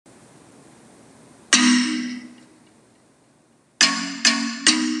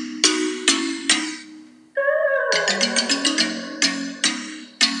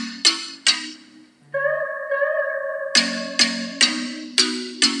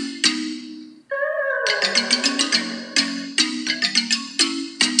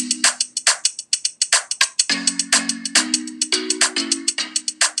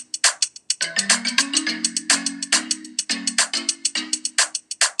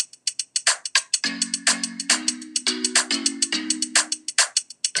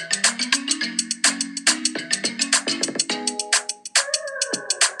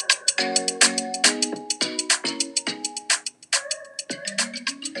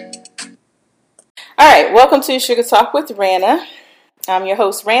All right, welcome to Sugar Talk with Rana. I'm your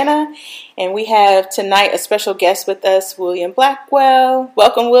host, Rana, and we have tonight a special guest with us, William Blackwell.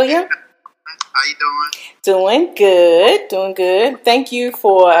 Welcome, William. How you doing? Doing good, doing good. Thank you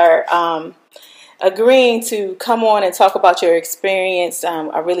for agreeing to come on and talk about your experience.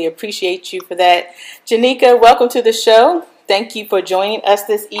 I really appreciate you for that. Janika, welcome to the show. Thank you for joining us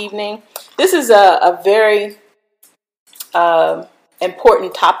this evening. This is a very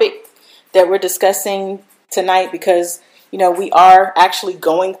important topic that we're discussing tonight because, you know, we are actually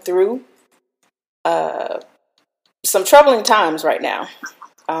going through some troubling times right now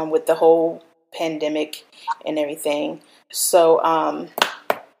with the whole pandemic and everything. So I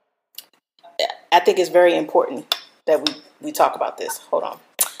think it's very important that we talk about this. Hold on.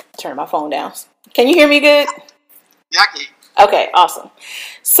 Turn my phone down. Can you hear me good? Yeah, I can. Okay, awesome.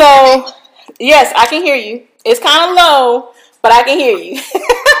 So, yes, I can hear you. It's kind of low, but I can hear you.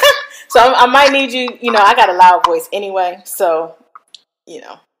 So I might need you, you know, I got a loud voice anyway, so, you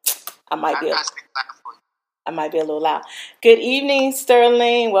know, I might be a little loud. Good evening,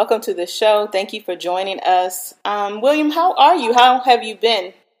 Sterling. Welcome to the show. Thank you for joining us. William, how are you? How have you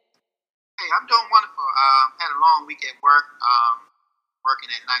been? Hey, I'm doing wonderful. Had a long week at work, working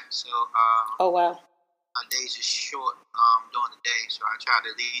at night, so Oh, wow. my days are short during the day, so I try to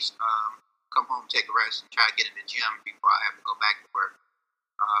at least come home, take a rest, and try to get in the gym before I have to go back to work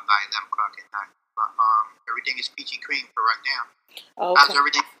by 11 o'clock at night. But everything is peachy cream for right now. Okay. How's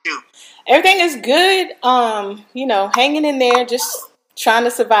everything for you? Everything is good. You know, hanging in there, just trying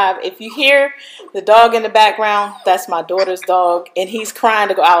to survive. If you hear the dog in the background, that's my daughter's dog, and he's crying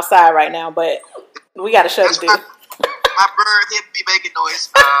to go outside right now, but we got to shut it down. My bird, he'll be making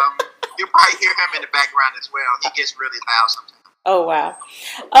noise. You'll probably hear him in the background as well. He gets really loud sometimes. Oh, wow.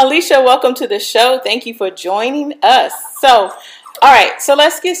 Alicia, welcome to the show. Thank you for joining us. So, all right, so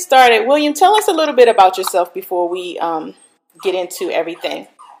let's get started. William, tell us a little bit about yourself before we get into everything.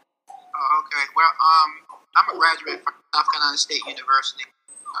 Okay. Well, I'm a graduate from South Carolina State University.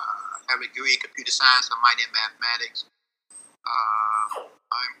 I have a degree in computer science and minor in mathematics. I'm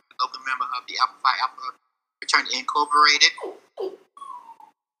a local member of the Alpha Phi Alpha Fraternity Incorporated.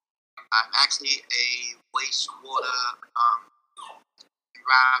 I'm actually a wastewater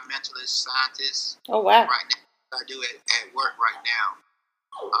environmentalist scientist. Oh, wow. Right now. I do it at work right now.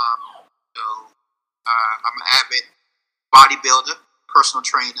 I'm an avid bodybuilder, personal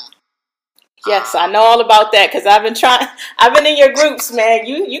trainer. Yes, I know all about that because I've been in your groups, man.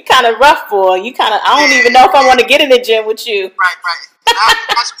 You kind of rough, boy. I don't even know if I want to get in the gym with you. Right. And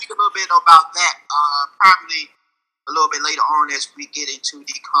I'll speak a little bit about that probably a little bit later on as we get into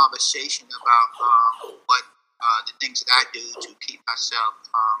the conversation about what the things that I do to keep myself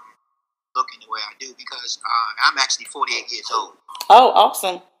looking the way I do because I'm actually 48 years old. Oh,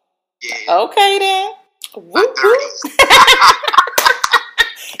 awesome. Yeah. Okay, then. My 30s.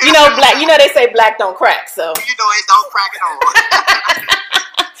 You know, they say black don't crack, so. You know it don't crack at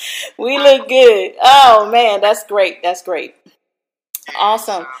all. We look good. Oh, man, that's great. That's great.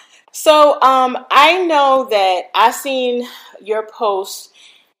 Awesome. So, I know that I seen your post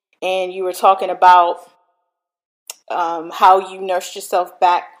and you were talking about how you nursed yourself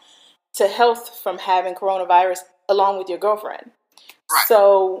back to health from having coronavirus along with your girlfriend. Right.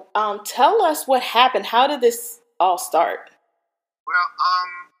 So, tell us what happened. How did this all start? Well,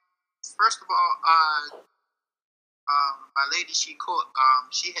 first of all, my lady, she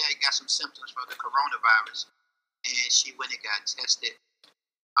had got some symptoms for the coronavirus, and she went and got tested.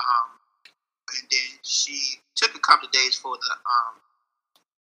 And then she took a couple of days for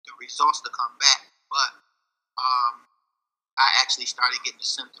the results to come back, but I actually started getting the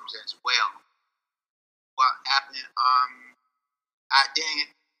symptoms as well. What happened?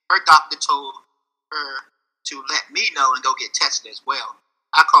 Her doctor told her to let me know and go get tested as well.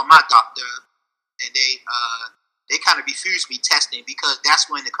 I called my doctor, and they kind of refused me testing because that's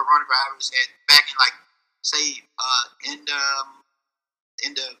when the coronavirus had back in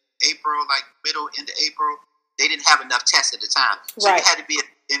end of April, like middle into April. They didn't have enough tests at the time, so you had to be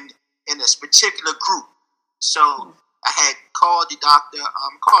in this particular group So I had called the doctor,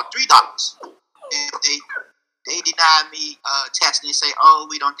 called 3 doctors, and they denied me testing. They say, "Oh,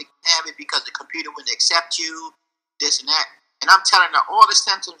 we don't think you have it because the computer wouldn't accept you, this and that." And I'm telling her all the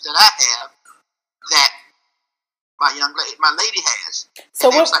symptoms that I have that my lady has. So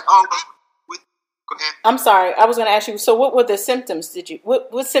and was like, "Oh, go ahead." I'm sorry, I was going to ask you. So what were the symptoms?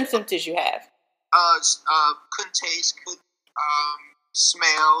 What symptoms did you have? Couldn't taste, couldn't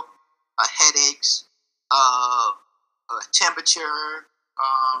smell, headaches, temperature,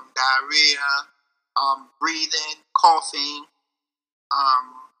 diarrhea, breathing, coughing,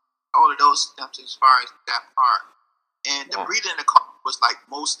 all of those symptoms as far as that part. And the breathing and the cough was like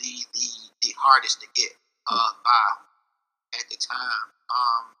mostly the hardest to get by at the time.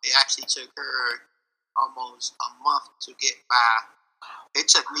 It actually took her almost a month to get by. It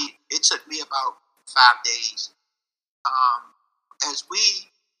took me about 5 days. I'll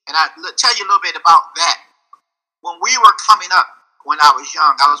tell you a little bit about that. When we were coming up, when I was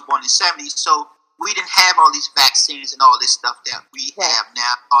young, I was born in the 70s, so we didn't have all these vaccines and all this stuff that we have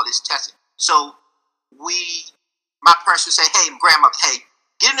now, all this testing. So my parents would say, "Hey, grandmother, hey,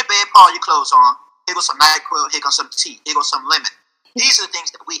 get in the bed, put all your clothes on. Here goes some NyQuil, here goes some tea, here goes some lemon." These are the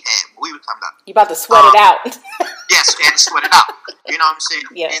things that we had when we were coming up. You about to sweat it out. Yes, we had to sweat it out. You know what I'm saying?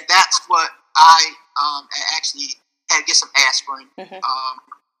 Yeah. And that's what I actually had to get some aspirin,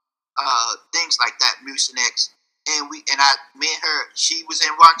 things like that, Mucinex. And me and her, she was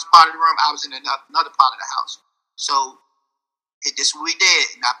in one part of the room, I was in another part of the house. So this is what we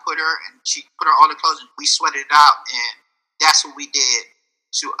did. And I put her, and she put her all the clothes, and we sweated it out. And that's what we did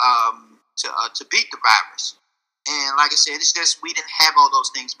to beat the virus. And like I said, it's just we didn't have all those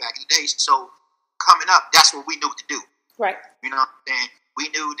things back in the day. So coming up, that's what we knew to do. Right. You know what I'm saying? We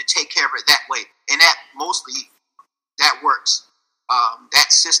knew to take care of it that way. And that works.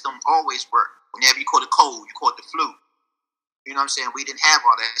 That system always worked. Whenever you caught a cold, you caught the flu. You know what I'm saying? We didn't have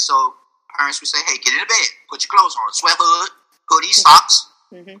all that. So parents would say, "Hey, get in the bed, put your clothes on, sweat hood, hoodie, socks."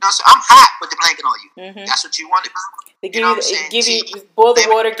 You know, so I'm hot, put the blanket on you. That's what you want to do. They give you boil the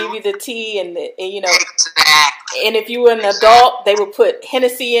water, give you the tea, and Exactly. And if you were an adult, they would put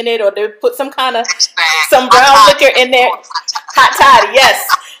Hennessy in it, or they would put some kind of some brown hot liquor in there. Hot toddy, yes.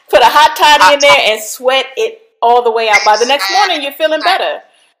 Put a hot toddy in there and sweat it all the way out. By the next morning, you're feeling better.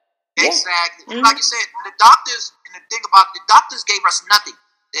 Exactly. Like I said, the doctors gave us nothing.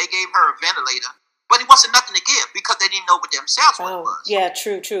 They gave her a ventilator, but it wasn't nothing to give because they didn't know what themselves what it was. Yeah,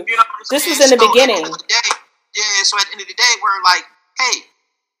 true. You know, this was in the beginning. So at the end of the day, we're like, "Hey,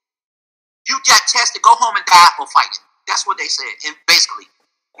 you got tested, go home and die or fight it." That's what they said, and basically,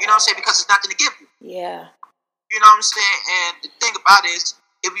 you know what I'm saying, because there's nothing to give you. Yeah. You know what I'm saying? And the thing about it is,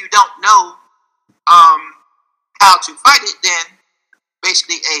 if you don't know how to fight it, then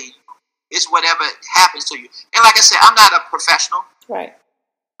basically, it's whatever happens to you. And like I said, I'm not a professional. Right.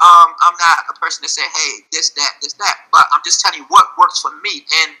 I'm not a person to say, "Hey, this, that." But I'm just telling you what works for me.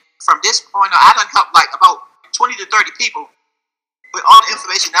 And from this point on, I done helped like about 20 to 30 people with all the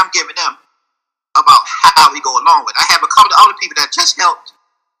information I'm giving them about how we go along with. I have a couple of other people that just helped.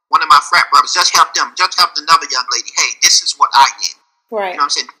 One of my frat brothers just helped them. Just helped another young lady. "Hey, this is what I did." Right. You know what I'm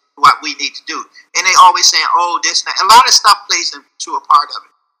saying? What we need to do. And they always saying, "Oh, this and that." A lot of stuff plays into a part of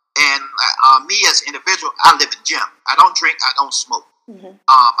it. And me as an individual, I live in the gym. I don't drink. I don't smoke.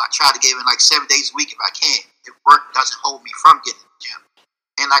 I try to get in like 7 days a week if I can. If work doesn't hold me from getting to the gym.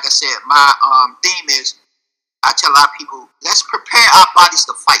 And like I said, my theme is, I tell a lot of people, let's prepare our bodies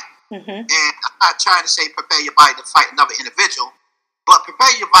to fight. And I'm not trying to say prepare your body to fight another individual, but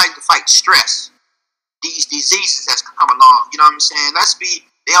prepare your body to fight stress, these diseases that's come along. You know what I'm saying?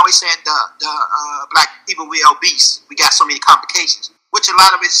 They always saying the black people, we obese. We got so many complications, which a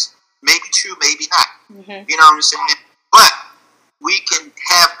lot of it's maybe true, maybe not. You know what I'm saying? But we can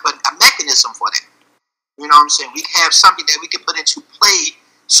have a mechanism for that. You know what I'm saying? We have something that we can put into play.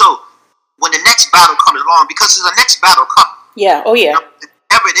 So when the next battle comes along, because there's a next battle coming. Yeah. Oh yeah. You know,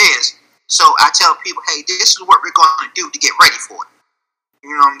 whatever it is. So I tell people, "Hey, this is what we're going to do to get ready for it."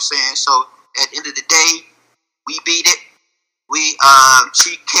 You know what I'm saying? So at the end of the day, we beat it.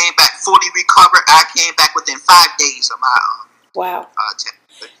 She came back fully recovered. I came back within 5 days of my test.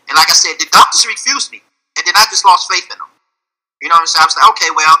 And like I said, the doctors refused me, and then I just lost faith in them. You know what I'm saying? I was like, "Okay,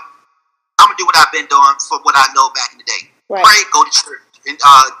 well, I'm gonna do what I've been doing for what I know back in the day. Right. Pray, go to church, and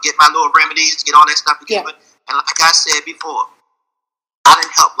get my little remedies, get all that stuff together." Yeah. And like I said before, I done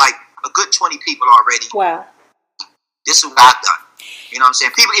helped like a good 20 people already. Wow. This is what I've done. You know what I'm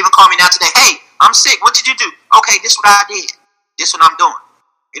saying? People even call me now today, "Hey, I'm sick. What did you do?" "Okay, this is what I did. This is what I'm doing."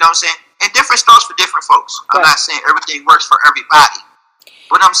 You know what I'm saying? And different stories for different folks. I'm not saying everything works for everybody.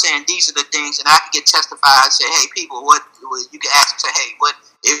 what I'm saying, these are the things, and I can get testified and say, hey, people, what you can ask them, say, hey, what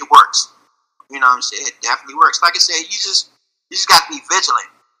it works. You know what I'm saying? It definitely works. Like I said, you just got to be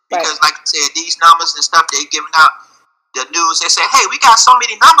vigilant because, like I said, these numbers and stuff they're giving out, the news, they say, hey, we got so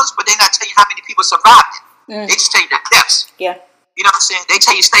many numbers, but they're not telling you how many people survived it. They just tell you the deaths. Yeah. You know what I'm saying? They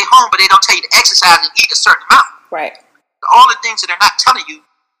tell you stay home, but they don't tell you to exercise and eat a certain amount. Right. All the things that they're not telling you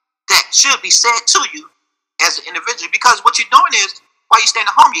that should be said to you as an individual, because what you're doing is, while you're staying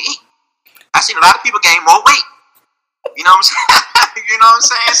at home, you eat. I've seen a lot of people gain more weight. You know what I'm saying? You know what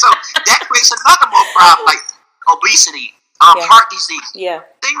I'm saying? So that creates another more problem, like obesity, heart disease,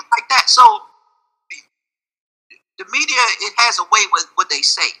 things like that. So the media, it has a way with what they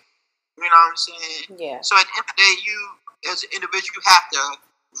say. You know what I'm saying? Yeah. So at the end of the day, you, as an individual, you have to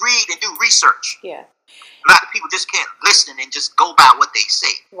read and do research. Yeah. A lot of people just can't listen and just go by what they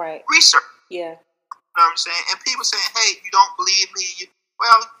say. Right. Research. Yeah. You know what I'm saying? And people saying, hey, you don't believe me.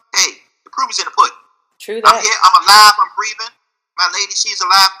 Well, hey, the proof is in the pudding. True that. I'm here, I'm alive, I'm breathing. My lady, she's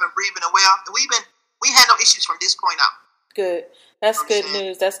alive and breathing and well. And we had no issues from this point out. Good. That's good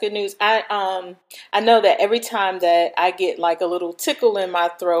news. That's good news. I know that every time that I get like a little tickle in my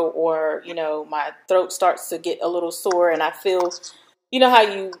throat, or my throat starts to get a little sore, and I feel,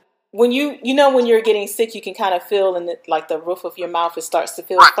 how when you're getting sick, you can kind of feel in like the roof of your mouth, it starts to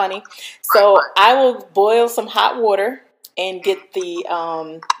feel funny. So I will boil some hot water and get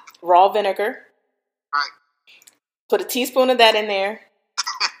the raw vinegar. Right. Put a teaspoon of that in there.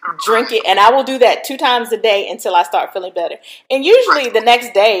 Drink it, and I will do that 2 times a day until I start feeling better. And usually the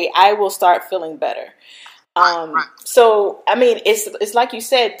next day I will start feeling better. So I mean, it's like you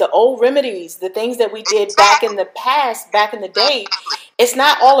said, the old remedies, the things that we did back in the past, back in the day. It's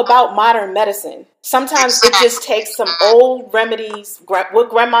not all about modern medicine. Sometimes it just takes some old remedies, what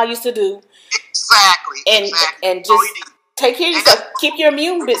grandma used to do, and just take care of yourself. Keep your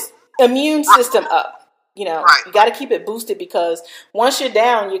immune system up. You got to keep it boosted, because once you're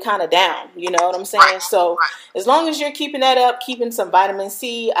down, you're kind of down. You know what I'm saying? So as long as you're keeping that up, keeping some vitamin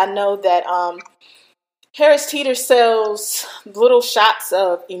C, I know that Harris Teeter sells little shots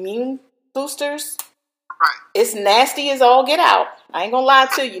of immune boosters. Right. It's nasty as all get out. I ain't gonna lie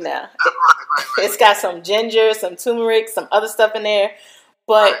to you now. It's got some ginger, some turmeric, some other stuff in there,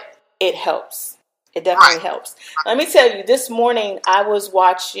 but it helps. It definitely helps. Let me tell you, this morning I was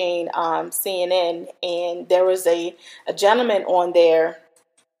watching CNN, and there was a gentleman on there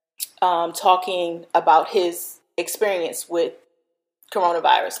talking about his experience with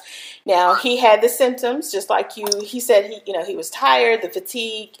coronavirus. Now, he had the symptoms just like you. He said he was tired, the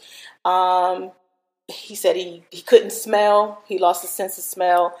fatigue. He said he couldn't smell. He lost his sense of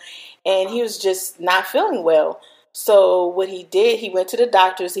smell, and he was just not feeling well. So what he did, he went to the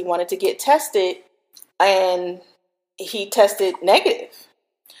doctors. He wanted to get tested, and he tested negative.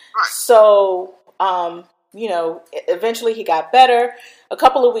 Right. So, eventually he got better. A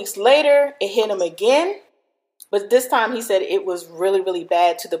couple of weeks later, it hit him again. But this time he said it was really, really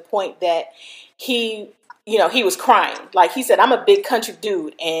bad, to the point that he was crying. Like he said, I'm a big country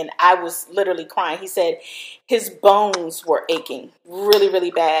dude, and I was literally crying. He said his bones were aching really, really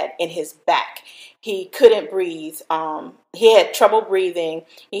bad in his back. He couldn't breathe. He had trouble breathing.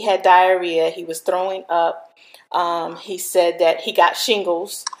 He had diarrhea. He was throwing up. He said that he got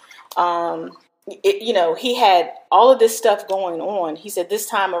shingles. He had all of this stuff going on. He said this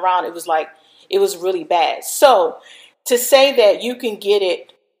time around, it was really bad. So to say that you can get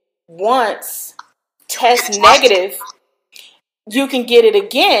it once, test negative, you can get it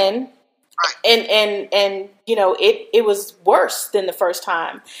again. And it was worse than the first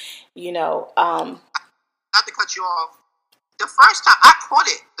time. Not to cut you off, the first time I caught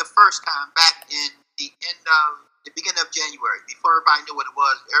it, the first time back in the beginning of January, before everybody knew what it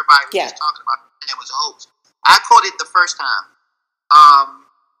was, everybody was just talking about it was a hoax. I caught it the first time.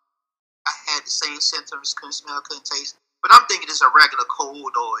 I had the same symptoms, couldn't smell, couldn't taste, but I'm thinking it's a regular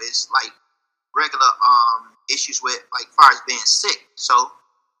cold, or it's like regular issues with like far as being sick. So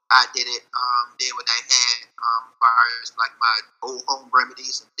I did it, did what I had, far as like my old home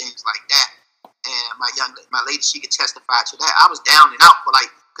remedies and things like that. And my lady, she could testify to that. I was down and out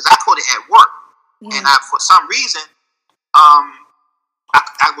because I caught it at work, and for some reason,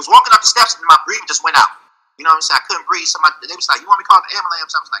 I was walking up the steps and my breathing just went out. You know what I'm saying? I couldn't breathe. They was like, "You want me to call the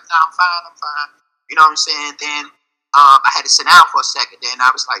ambulance?" I was like, "No, I'm fine. You know what I'm saying? Then I had to sit down for a second. Then I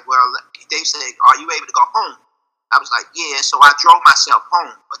was like, "Well," they said, "Are you able to go home?" I was like, "Yeah." So I drove myself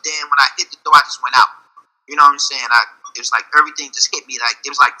home. But then when I hit the door, I just went out. You know what I'm saying? It was like everything just hit me. Like it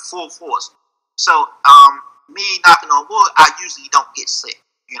was like full force. So me knocking on wood, I usually don't get sick.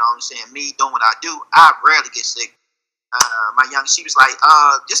 You know what I'm saying? Me doing what I do, I rarely get sick. She was like,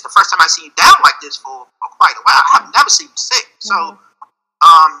 this is the first time I seen you down like this for quite a while. I've never seen you sick. So,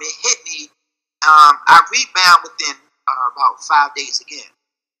 it hit me. I rebound within about 5 days again.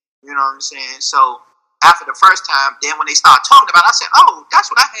 You know what I'm saying? So after the first time, then when they started talking about it, I said, oh, that's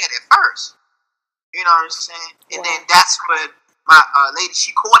what I had at first. You know what I'm saying? And then that's when my lady,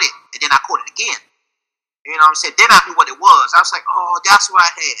 she caught it, and then I caught it again. You know what I'm saying? Then I knew what it was. I was like, oh, that's what I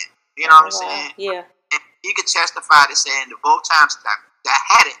had. You know what I'm saying? Yeah. And he could testify to saying that both times that I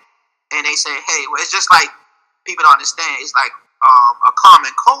had it, and they say, hey, well, it's just like, people don't understand, it's like a common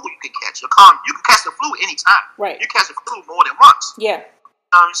cold you can catch. You can catch the flu anytime. Right. You catch the flu more than once. Yeah.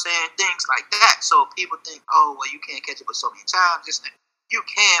 You know what I'm saying? Things like that. So people think, oh, well, you can't catch it but so many times. You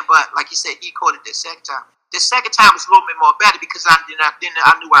can, but like you said, he caught it the second time. The second time was a little bit more better because I knew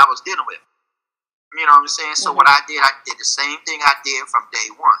what I was dealing with. You know what I'm saying? So what I did the same thing I did from day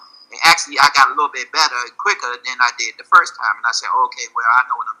one. And actually, I got a little bit better and quicker than I did the first time. And I said, okay, well, I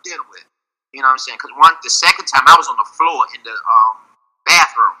know what I'm dealing with. You know what I'm saying? Because the second time, I was on the floor in the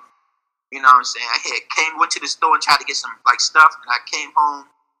bathroom. You know what I'm saying? I went to the store and tried to get some stuff, and I came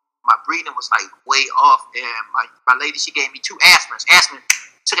home. My breathing was way off, and my lady, she gave me 2 aspirins. Aspirin,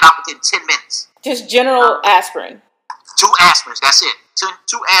 took it out within 10 minutes. Just general aspirin. 2 aspirins, that's it.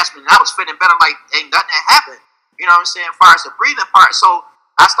 Two aspirins. I was feeling better, like ain't nothing that happened. You know what I'm saying? As far as the breathing part, so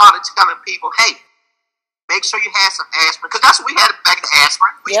I started telling people, hey, make sure you have some aspirin, because that's what we had back in the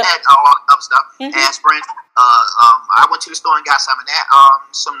aspirin. We had all other stuff, aspirin. I went to the store and got some of that,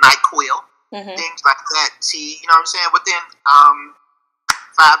 some NyQuil, things like that, tea. You know what I'm saying? Within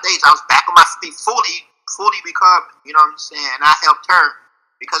 5 days, I was back on my feet, fully recovered. You know what I'm saying? And I helped her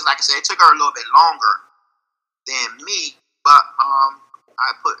because, like I said, it took her a little bit longer than me, but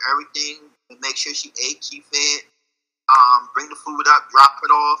I put everything to make sure she ate, she fed, bring the food up, drop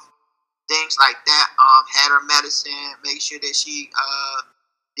it off. Things like that. Had her medicine, make sure that she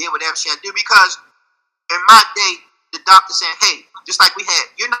did whatever she had to do. Because in my day, the doctor said, hey, just like we had,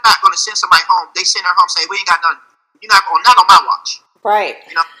 you're not going to send somebody home. They send her home saying, we ain't got nothing. You're not on my watch. Right.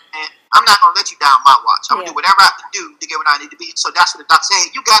 You know, and I'm not going to let you down my watch. I'm going to do whatever I have to do to get where I need to be. So that's what the doctor said.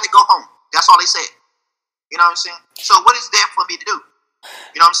 Hey, you got to go home. That's all they said. You know what I'm saying? So what is there for me to do?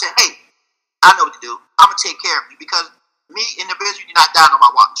 You know what I'm saying? Hey, I know what to do. I'm going to take care of you because me, individually, you're not down on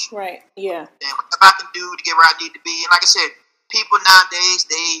my watch. Right, yeah. And whatever I can do to get where I need to be. And like I said, people nowadays,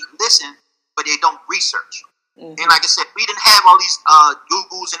 they listen, but they don't research. And like I said, we didn't have all these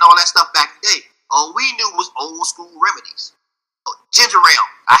Googles and all that stuff back in the day. All we knew was old school remedies. Ginger ale.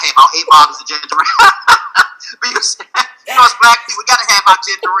 I had about 8 bottles of ginger ale. Because, as black people, we got to have our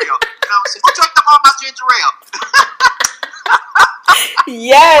ginger ale. You know what I'm saying? Who drank up all my ginger ale?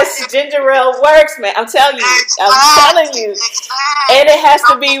 Yes, ginger ale works, man. I'm telling you. Exactly. And it has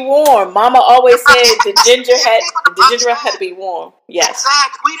to be warm. Mama always said the ginger ale had to be warm. Yes.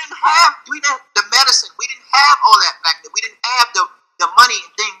 Exactly. We didn't have the medicine. We didn't have all that back then. We didn't have the money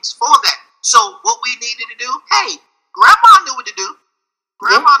and things for that. So what we needed to do, hey, Grandma knew what to do.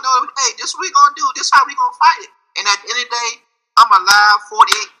 Grandma knew, hey, this is what we gonna do. This is how we gonna fight it. And at the end of the day, I'm alive,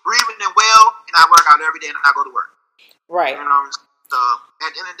 48, breathing and well, and I work out every day and I go to work. Right. You know, so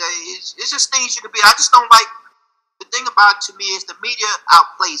at the end of the day, it's just things you can be. I just don't like, the thing about it to me is the media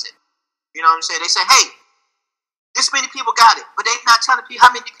outplays it. You know what I'm saying? They say, hey, this many people got it, but they're not telling people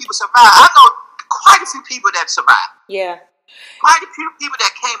how many people survived. I know quite a few people that survived. Yeah. Quite a few people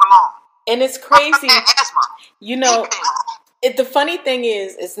that came along. And it's crazy. Asthma. You know, the funny thing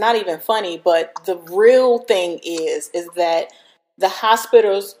is, it's not even funny, but the real thing is that the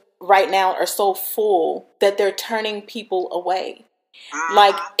hospitals right now are so full that they're turning people away.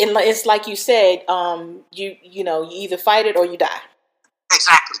 Like, it's like you said, you either fight it or you die.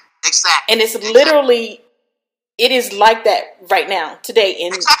 Exactly. And it's literally, it is like that right now, today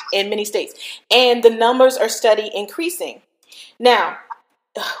in many states. And the numbers are steady increasing. Now,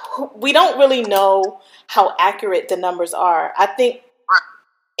 we don't really know how accurate the numbers are. I think,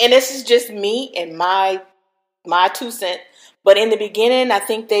 and this is just me and my 2 cents, but in the beginning, I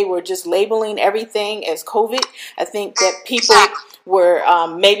think they were just labeling everything as COVID. I think that people were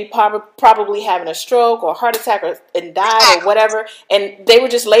maybe probably having a stroke or heart attack and died or whatever, and they were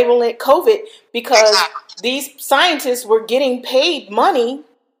just labeling it COVID because these scientists were getting paid money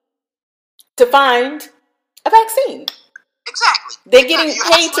to find a vaccine. Exactly. They're getting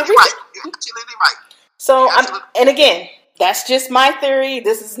paid to research. Right. You're absolutely right. So, and again, that's just my theory.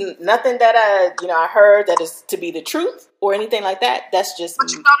 This is nothing that I heard that is to be the truth or anything like that. That's just.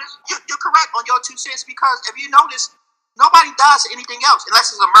 But you notice, you're correct on your 2 cents because if you notice, nobody dies of anything else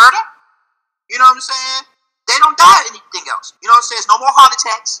unless it's a murder. You know what I'm saying? They don't die of anything else. You know what I'm saying? There's no more heart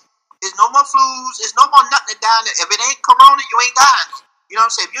attacks. There's no more flus. There's no more nothing down there. If it ain't corona, you ain't dying. You know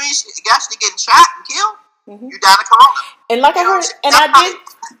what I'm saying? If you ain't actually getting shot and killed, you die of corona. And like I heard, and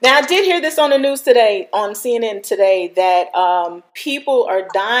I did hear this on the news today, on CNN today, that people are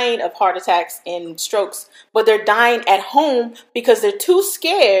dying of heart attacks and strokes, but they're dying at home because they're too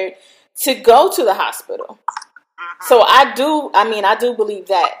scared to go to the hospital. So I do believe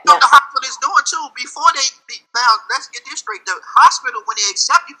that. So the hospital is doing too. Now let's get this straight. The hospital, when they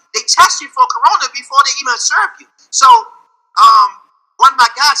accept you, they test you for corona before they even serve you. So one of my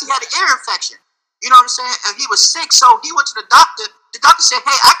guys, he had an ear infection. You know what I'm saying? And he was sick, so he went to the doctor. The doctor said,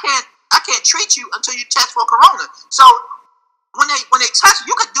 "Hey, I can't treat you until you test for corona." So when they test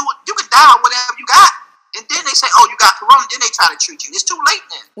you, you can die or whatever you got, and then they say, "Oh, you got corona." Then they try to treat you. It's too late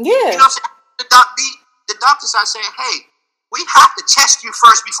then. Yeah. You know what I'm saying? The doctors are saying, "Hey, we have to test you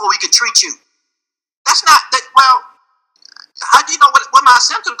first before we can treat you." That's not that. Well, how do you know what my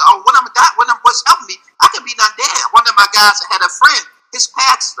symptoms are? What's helping me? I could be done dead. One of my guys had a friend, his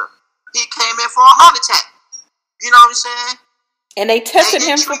pastor. He came in for a heart attack. You know what I'm saying? And they tested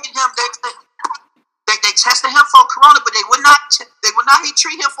him. They tested him for corona, but they would not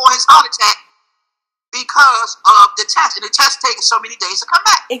treat him for his heart attack because of the test. And the test taking so many days to come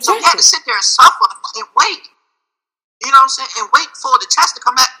back. Exactly. So he had to sit there and suffer and wait. You know what I'm saying? And wait for the test to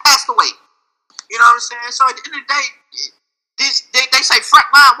come back, pass the wait. You know what I'm saying? So at the end of the day, they say front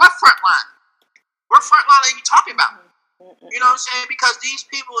line. What front line? What front line are you talking about? You know what I'm saying? Because these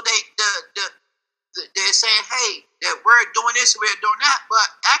people, they're saying, "Hey, that we're doing this, we're doing that," but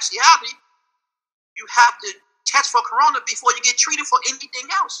actually, you have to test for corona before you get treated for anything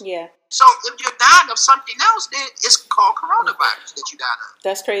else. Yeah. So if you're dying of something else, then it's called coronavirus that you died of.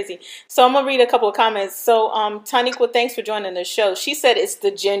 That's crazy. So I'm gonna read a couple of comments. So Taniqua, thanks for joining the show. She said it's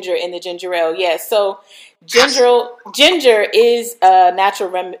the ginger in the ginger ale. Yes. So ginger is a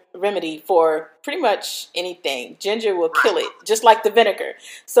natural remedy for pretty much anything. Ginger will kill it, just like the vinegar.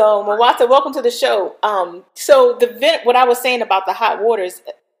 So Mwata, welcome to the show. So what I was saying about the hot waters,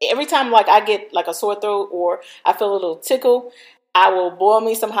 every time like I get like a sore throat or I feel a little tickle, I will boil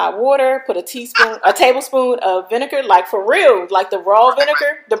me some hot water, put a tablespoon of vinegar, like for real, like the raw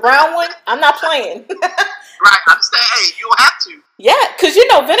vinegar, the brown one. I'm not playing. Right, understand. Hey, you have to. Yeah, because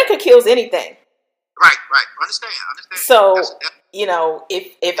vinegar kills anything. Right. Understand. So,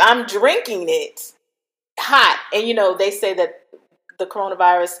 if I'm drinking it hot, and they say that the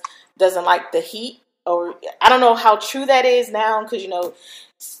coronavirus doesn't like the heat, or I don't know how true that is now, because,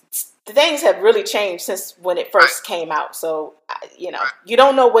 things have really changed since when it first came out. So, you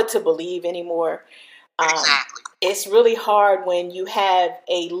don't know what to believe anymore. Exactly. It's really hard when you have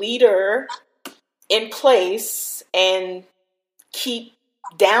a leader in place and keep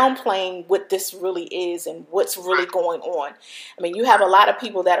downplaying what this really is and what's really going on. I mean, you have a lot of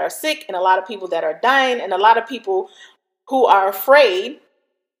people that are sick and a lot of people that are dying and a lot of people who are afraid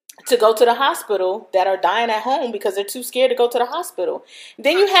to go to the hospital that are dying at home because they're too scared to go to the hospital.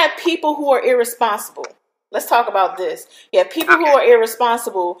 Then you have people who are irresponsible. Let's talk about this. You have people who are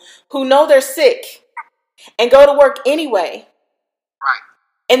irresponsible who know they're sick and go to work anyway. Right.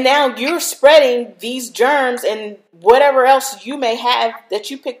 And now you're spreading these germs and whatever else you may have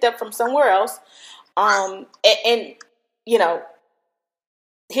that you picked up from somewhere else. And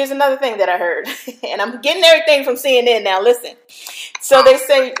here's another thing that I heard, and I'm getting everything from CNN now. Listen. So they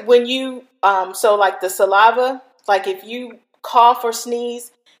say when you, so like the saliva, like if you cough or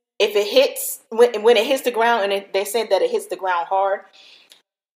sneeze, if it hits, when it hits the ground, and they said that it hits the ground hard,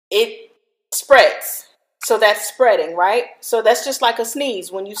 it spreads. So that's spreading, right? So that's just like a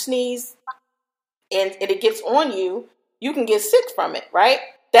sneeze. When you sneeze and it gets on you, you can get sick from it, right?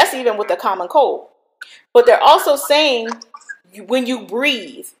 That's even with the common cold. But they're also saying when you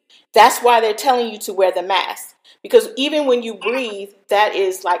breathe, that's why they're telling you to wear the mask. Because even when you breathe, that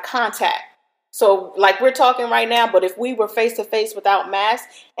is like contact. So like we're talking right now, but if we were face to face without mask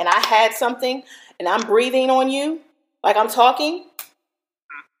and I had something and I'm breathing on you, like I'm talking,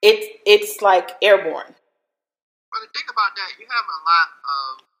 it's like airborne. Well, the thing about that, you have a lot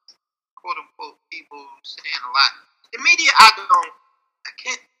of quote unquote people saying a lot. The media, I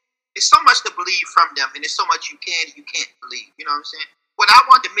can't. There's so much to believe from them, and there's so much you can and you can't believe. You know what I'm saying? What I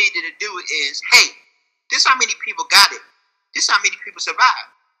want the media to do is, hey, this how many people got it. This how many people survived.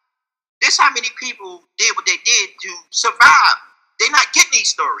 This how many people did what they did to survive. They're not getting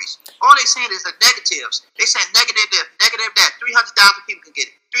these stories. All they're saying is the negatives. They saying negative this, negative that. 300,000 people can get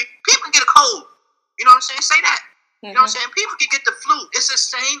it. People can get a cold. You know what I'm saying? Say that. You know what I'm saying? People can get the flu. It's the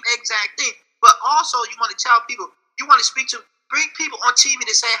same exact thing. But also, you want to tell people, you want to speak to, bring people on TV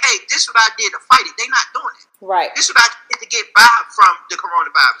to say, hey, this is what I did to fight it. They're not doing it. Right. This is what I did to get by from the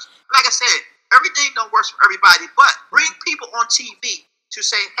coronavirus. Like I said, everything don't work for everybody, but bring people on TV to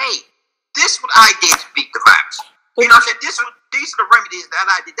say, hey, this is what I did to beat the virus. You know what I'm saying? These are the remedies that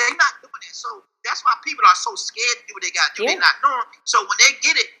I did. They're not doing it. So that's why people are so scared to do what they got to do. They're not knowing. So when they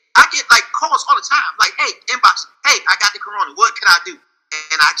get it, I get like calls all the time. Like, hey, inbox, hey, I got the corona. What can I do?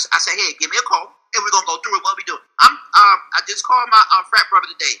 And I say, hey, give me a call, and we're going to go through it. What we doing? I just called my frat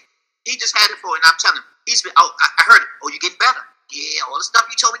brother today. He just had it for it, and I'm telling him, he's been, I heard it. Oh, you're getting better. Yeah, all the stuff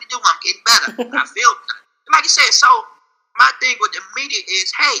you told me to do, I'm getting better. I feel better. Like you said, so my thing with the media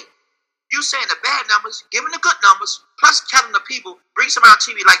is, hey, you saying the bad numbers, giving the good numbers, plus telling the people, bring somebody on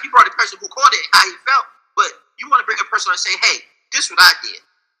TV, like you brought a person who called it, how he felt, but you want to bring a person and say, hey, this is what I did.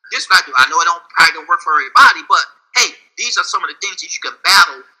 This is what I do. I know it probably don't work for everybody, but hey, these are some of the things that you can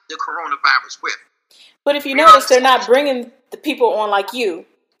battle the coronavirus with. But if you notice, they're not bringing the people on like you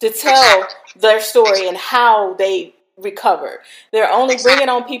to tell their story and how they recovered. They're only bringing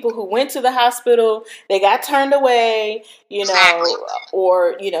on people who went to the hospital, they got turned away, you know,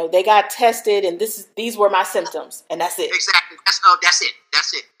 or, you know, they got tested and these were my symptoms, and that's it. Exactly. That's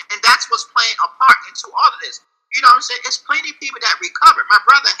it. And that's what's playing a part into all of this. You know what I'm saying? It's plenty of people that recovered. My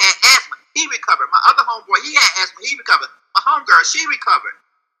brother had asthma. He recovered. My other homeboy, he had asthma. He recovered. My homegirl, she recovered.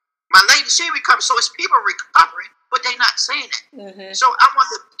 My lady, she recovered. So it's people recovering, but they're not saying it. Mm-hmm. So I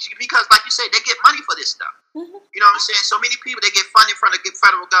wonder, because like you said, they get money for this stuff. Mm-hmm. You know what I'm saying? So many people, they get funding from the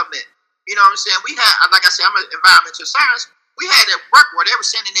federal government. You know what I'm saying? We had, like I said, I'm an environmental scientist. We had a work where they were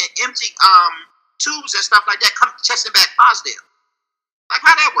sending in empty tubes and stuff like that, come testing back positive. Like,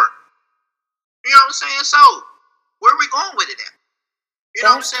 how that work? You know what I'm saying? So where are we going with it at? You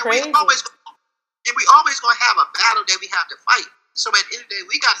know what I'm saying? Crazy. We always gonna have a battle that we have to fight. So at the end of the day,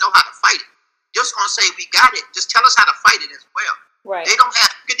 we gotta know how to fight it. Just gonna say we got it. Just tell us how to fight it as well. Right. They don't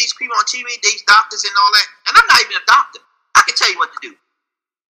have get these people on TV, these doctors and all that. And I'm not even a doctor. I can tell you what to do.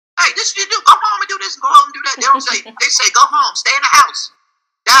 Hey, this is what you do. Go home and do this. Go home and do that. They don't say. They say go home, stay in the house,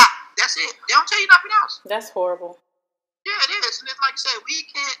 die. That's it. They don't tell you nothing else. That's horrible. Yeah, it is. And it's like I said, we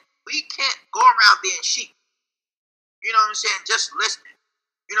can't go around being sheep. You know what I'm saying? Just listening.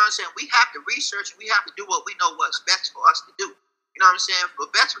 You know what I'm saying? We have to research and we have to do what we know what's best for us to do. You know what I'm saying?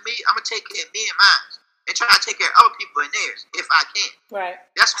 But best for me, I'm going to take care of me and mine and try to take care of other people and theirs if I can. Right.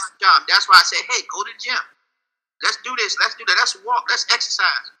 That's my job. That's why I say, hey, go to the gym. Let's do this. Let's do that. Let's walk. Let's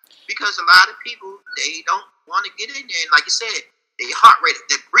exercise. Because a lot of people, they don't want to get in there. And like you said, their heart rate,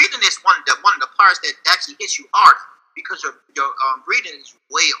 the breathing is one of the parts that actually hits you harder because your breathing is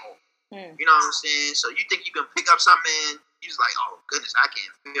way off. You know what I'm saying? So you think you can pick up something and you're just like, oh, goodness, I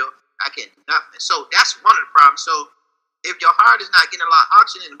can't feel, I can't do nothing. So that's one of the problems. So if your heart is not getting a lot of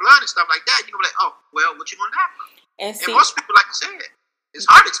oxygen and blood and stuff like that, you're going to be like, oh, well, what you going to have? And most people, like I said, it's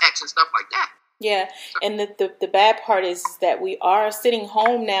heart attacks and stuff like that. Yeah, and the bad part is that we are sitting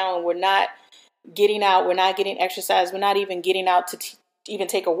home now and we're not getting out, we're not getting exercise, we're not even getting out to even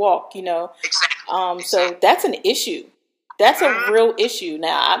take a walk, you know? Exactly. So that's an issue. That's a real issue.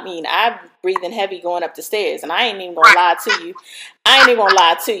 Now, I mean, I'm breathing heavy going up the stairs, and I ain't even gonna lie to you. I ain't even gonna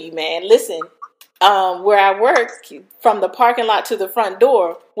lie to you, man. Listen, where I work, from the parking lot to the front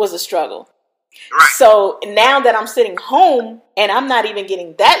door was a struggle. Right. So now that I'm sitting home and I'm not even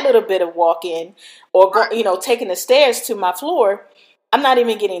getting that little bit of walk in or taking the stairs to my floor, I'm not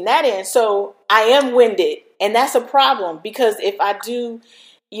even getting that in. So I am winded, and that's a problem because if I do,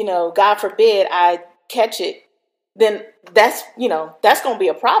 God forbid, I catch it, then that's going to be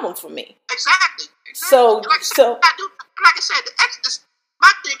a problem for me. Exactly. So like I said,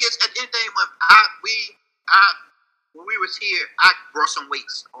 my thing is at the end of the day, when we was here, I brought some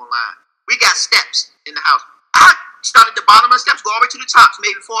weights online. We got steps in the house. I started at the bottom of the steps, go all the way to the tops,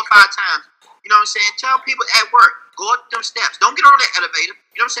 maybe 4 or 5 times. You know what I'm saying? Tell people at work, go up them steps. Don't get on that elevator.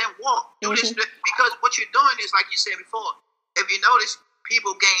 You know what I'm saying? Walk. Do this because what you're doing is, like you said before, if you notice,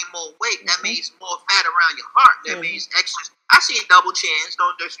 people gain more weight. That means more fat around your heart. That means extra. I seen double chins. You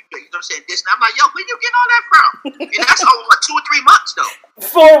know what I'm saying? This, and I'm like, yo, where you getting all that from? And that's over 2 or 3 months, though.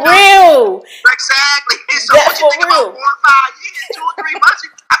 For real. Exactly. And so what you think about 4 or 5 years, 2 or 3 months?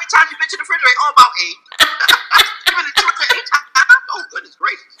 How many times you been to the refrigerator? Oh, about 8. Even 2 or 3 times. Oh, goodness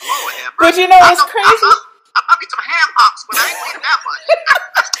gracious. Lord, but you know what's crazy? I'll get some ham hocks, but I ain't eating that much.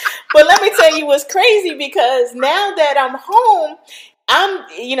 But let me tell you what's crazy, because now that I'm home, I'm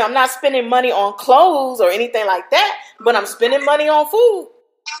not spending money on clothes or anything like that, but I'm spending money on food.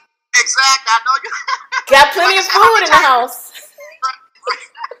 Exactly. I know you got plenty of food in the house.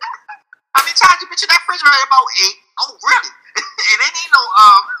 How many times you been to that refrigerator? About 8. Oh, really? And ain't no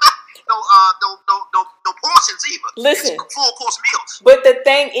portion breakfast either. Listen, it's full course meals. But the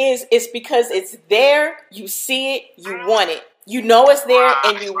thing is, it's because it's there. You see it, you want it. You know it's there,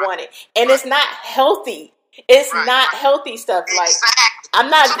 and you want it. And it's not healthy. It's not healthy stuff. Like, I'm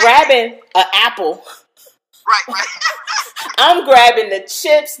not grabbing an apple. Right. I'm grabbing the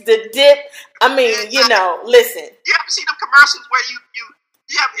chips, the dip. I mean, you know, listen. You ever see them commercials where you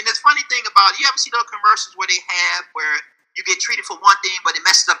have, and it's funny thing about it, you ever see those commercials where they have where you get treated for one thing, but it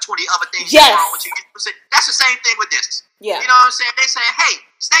messes up 20 other things wrong with you. That's the same thing with this. Yeah. You know what I'm saying? They say, hey,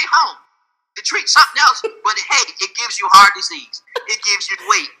 stay home to treat something else, but hey, it gives you heart disease. It gives you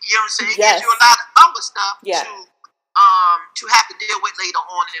weight. You know what I'm saying? It gives you a lot of other stuff to have to deal with later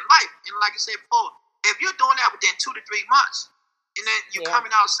on in life. And like I said before, if you're doing that within 2 to 3 months, and then you're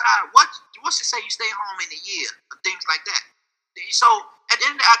coming outside, what's to say you stay home in a year or things like that? So at the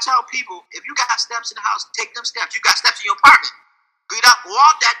end of the day, I tell people, if you got steps in the house, take them steps. You got steps in your apartment. Get up, go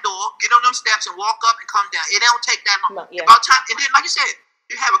out that door, get on them steps, and walk up and come down. It don't take that long. About time, and then like you said,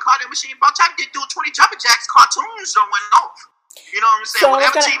 you have a cardio machine. About time you get doing 20 jumping jacks, cartoons don't went off. You know what I'm saying? So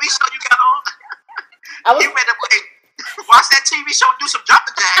whatever TV show you got on, you better watch that TV show and do some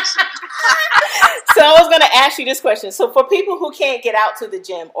jumping jacks. So I was going to ask you this question. So for people who can't get out to the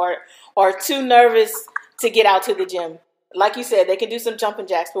gym or too nervous to get out to the gym, like you said, they can do some jumping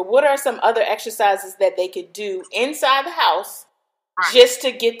jacks, but what are some other exercises that they could do inside the house just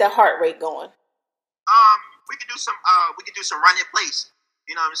to get the heart rate going? We could do some running place.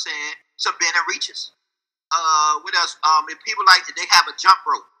 You know what I'm saying? Some bend and reaches. What else? If people like it, they have a jump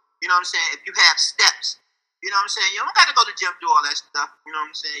rope. You know what I'm saying? If you have steps, you know what I'm saying? You don't got to go to the gym, do all that stuff. You know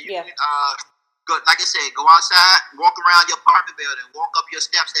what I'm saying? You can, go, like I said, go outside, walk around your apartment building, walk up your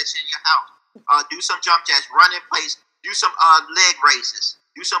steps that's in your house. Do some jump jacks, run in place. Do some leg raises.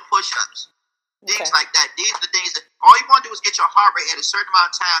 Do some push-ups. Things like that. These are the things that all you want to do is get your heart rate at a certain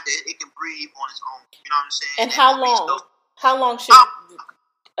amount of time that it can breathe on its own. You know what I'm saying? And how long? How long should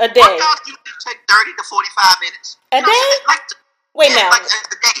a day? Workouts usually take 30 to 45 minutes. A day? Wait now. Like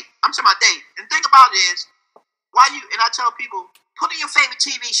a day. I'm talking about a day. And the thing about it is, and I tell people, put in your favorite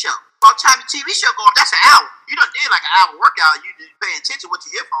TV show. By the time your TV show go off, that's an hour. You done did like an hour workout. You didn't pay attention with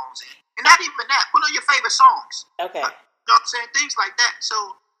your earphones in. And not even that. Put on your favorite songs. Okay. You know what I'm saying? Things like that. So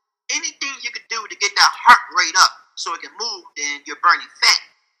anything you could do to get that heart rate up so it can move, then you're burning fat.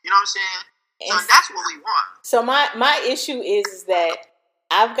 You know what I'm saying? So that's what we want. So my issue is that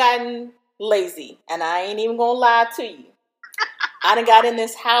I've gotten lazy, and I ain't even gonna lie to you. I done got in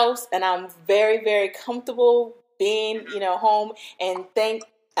this house, and I'm very, very comfortable being, home, and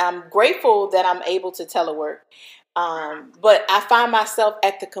I'm grateful that I'm able to telework. But I find myself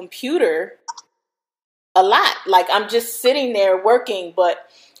at the computer a lot. Like I'm just sitting there working, but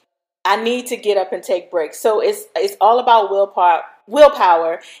I need to get up and take breaks. So it's all about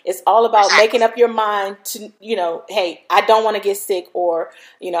willpower. It's all about making up your mind to, hey, I don't want to get sick, or,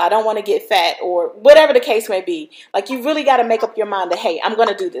 I don't want to get fat, or whatever the case may be. Like you really got to make up your mind that, hey, I'm going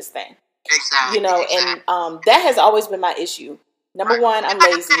to do this thing. Exactly. And that has always been my issue. Number one, I'm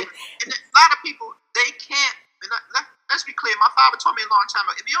lazy. And a lot of people, they can't. Let's be clear. My father told me a long time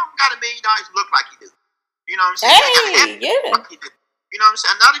ago, if you don't got $1 million, look like you do. You know what I'm saying? Like you do. You know what I'm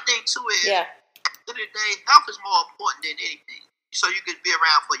saying? Another thing, too, is at the end of the day, health is more important than anything. So you can be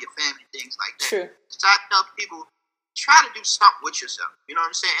around for your family, things like that. True. So I tell people, try to do something with yourself. You know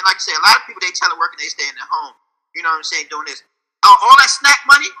what I'm saying? And like I said, a lot of people, they telework and they staying at home. You know what I'm saying? Doing this. All that snack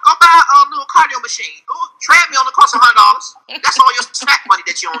money, go buy a little cardio machine. Go treadmill that costs $100. That's all your snack money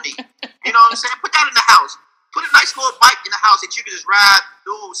that you don't need. You know what I'm saying? Put that in the house. Put a nice little bike in the house that you can just ride,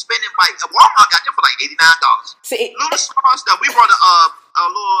 do spinning bike. Walmart got them for like $89. Little small stuff. We brought a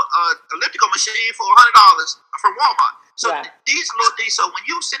little elliptical machine for $100 from Walmart. So these little things. So when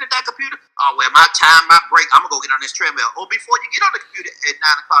you sit at that computer, my break, I'm gonna go get on this treadmill. Or before you get on the computer at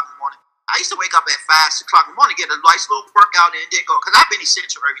 9 o'clock in the morning, I used to wake up at 5, 6 o'clock in the morning, get a nice little workout in, and then go. Because I've been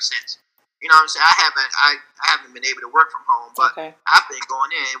essential ever since. You know what I'm saying? I haven't been able to work from home, but I've been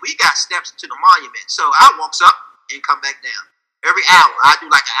going in. We got steps to the monument. So I walks up and come back down. Every hour, I do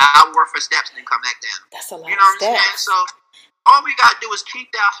like an hour worth of steps and then come back down. That's a lot of steps. You know what I'm saying? So all we got to do is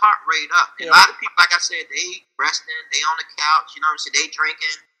keep that heart rate up. And a lot of people, like I said, they resting, they on the couch, you know what I'm saying? They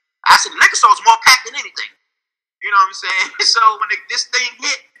drinking. I said the liquor store's more packed than anything. You know what I'm saying? So when this thing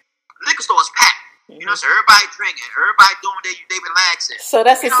hit, liquor store is packed. You know, so everybody drinking, everybody doing they relaxing. So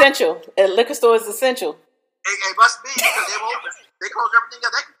that's essential. A liquor store is essential. It must be because they were open. They closed everything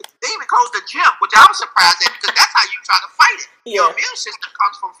up. They even closed the gym, which I was surprised at because that's how you try to fight it. Your immune system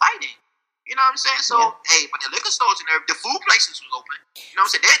comes from fighting. You know what I'm saying? So, but the liquor stores and the food places was open. You know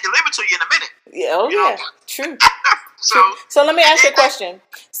what I'm saying? They deliver to you in a minute. True. So let me ask you a question.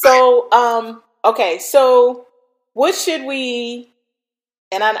 So, okay, so what should we?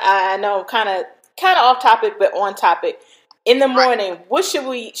 And I know kind of off topic, but on topic. In the morning, what should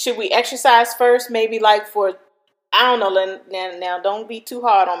we exercise first? Maybe like for I don't know. Now don't be too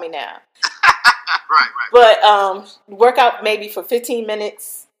hard on me now. Right. But work out maybe for 15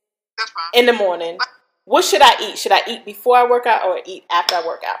 minutes. That's fine. In the morning. What should I eat? Should I eat before I work out or eat after I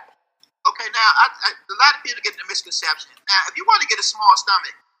work out? Okay, now a lot of people get the misconception. Now, if you want to get a small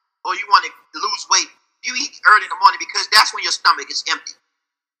stomach or you want to lose weight, you eat early in the morning because that's when your stomach is empty.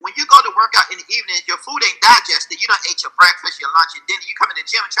 When you go to work out in the evening, your food ain't digested. You done ate your breakfast, your lunch, and dinner. You come in the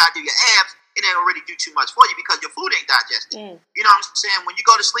gym and try to do your abs, it ain't already do too much for you because your food ain't digested. You know what I'm saying? When you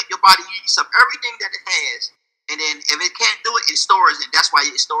go to sleep, your body uses up everything that it has, and then if it can't do it, it stores it. That's why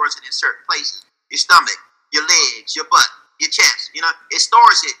it stores it in certain places. Your stomach, your legs, your butt, your chest. You know, it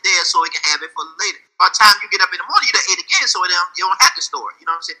stores it there so it can have it for later. By the time you get up in the morning, you done ate again, so you don't have to store it. You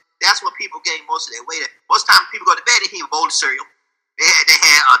know what I'm saying? That's what people gain most of their weight at. Most times people go to bed, they eat a bowl of cereal. They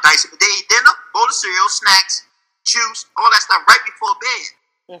had a dice, but they eat dinner, bowl of cereal, snacks, juice, all that stuff right before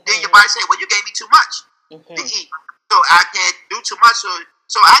bed. Then your body say, well, you gave me too much to eat. So I can't do too much.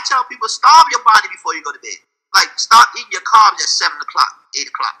 So I tell people, starve your body before you go to bed. Like, start eating your carbs at 7 o'clock, 8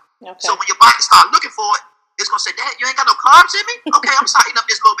 o'clock. Okay. So when your body start looking for it, it's going to say, Dad, you ain't got no carbs in me? Okay, I'm starting up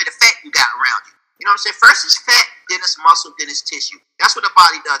this little bit of fat you got around you. You know what I'm saying? First it's fat, then it's muscle, then it's tissue. That's what the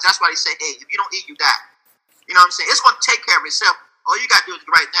body does. That's why they say, hey, if you don't eat, you die. You know what I'm saying? It's going to take care of itself. All you got to do is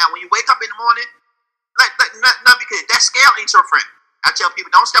right now, when you wake up in the morning, not because that scale ain't your friend. I tell people,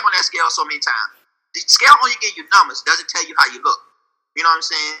 don't step on that scale so many times. The scale only gives you numbers, doesn't tell you how you look. You know what I'm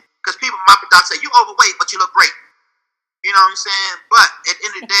saying? Because people, my doctor say, you overweight, but you look great. You know what I'm saying? But at the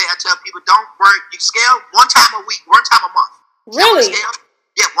end of the day, I tell people, don't work. You scale one time a week, one time a month. Really?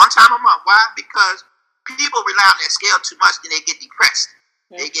 Yeah, one time a month. Why? Because people rely on that scale too much, then they get depressed.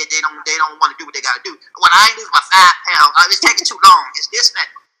 They don't want to do what they got to do. When I ain't lose my 5 pounds, it's taking too long. It's this and that.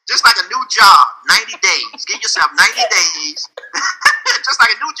 Just like a new job, 90 days. Give yourself 90 days. Just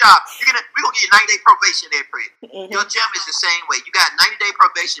like a new job. We're going to give you 90-day probationary period. Your gym is the same way. You got 90-day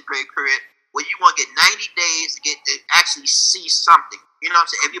probation period where you want to get 90 days to actually see something. You know what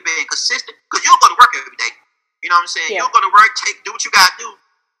I'm saying? If you're being consistent, because you'll go to work every day. You know what I'm saying? Yeah. You'll go to work, do what you got to do.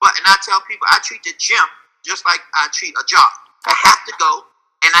 And I tell people, I treat the gym just like I treat a job. I have to go.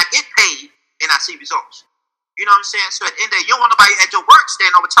 And I get paid, and I see results. You know what I'm saying? So at the end of the day, you don't want nobody at your work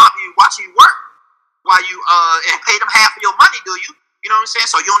standing over top of you watching you work while you and pay them half of your money, do you? You know what I'm saying?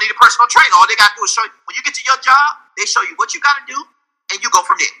 So you don't need a personal trainer. All they got to do is show you. When you get to your job, they show you what you got to do, and you go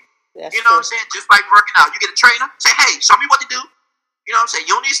from there. You know what I'm saying? Just like working out. You get a trainer, say, hey, show me what to do. You know what I'm saying?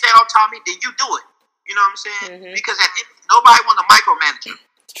 You don't need to stand on top of me, then you do it. You know what I'm saying? Because nobody wants to micromanage you.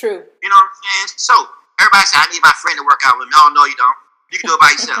 It's true. You know what I'm saying? So everybody say, I need my friend to work out with me. Oh, no, you don't. You can do it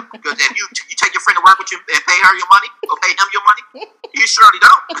by yourself. Because if you take your friend to work with you and pay her your money, or pay him your money, you surely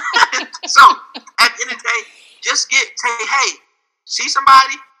don't. So, at the end of the day, just say, hey, see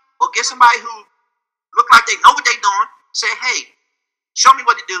somebody, or get somebody who look like they know what they're doing, say, hey, show me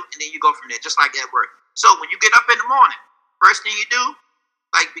what to do, and then you go from there, just like at work. So, when you get up in the morning, first thing you do,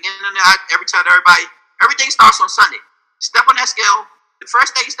 like beginning of the night, every time everything starts on Sunday. Step on that scale. The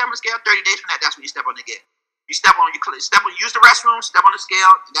first day you step on the scale, 30 days from that, that's when you step on the scale. You use the restroom, step on the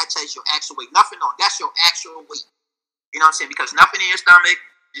scale, and that tells your actual weight. Nothing on. That's your actual weight. You know what I'm saying? Because nothing in your stomach,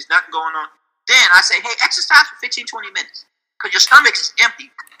 there's nothing going on. Then I say, hey, exercise for 15, 20 minutes. Because your stomach is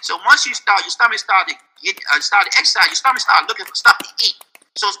empty. So once your stomach start to exercise, your stomach start looking for stuff to eat.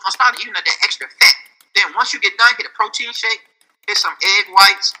 So it's going to start eating that extra fat. Then once you get done, get a protein shake, get some egg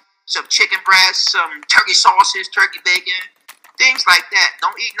whites, some chicken breasts, some turkey sauces, turkey bacon, things like that.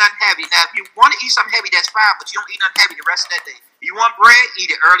 Don't eat nothing heavy. Now, if you want to eat something heavy, that's fine, but you don't eat nothing heavy the rest of that day. You want bread,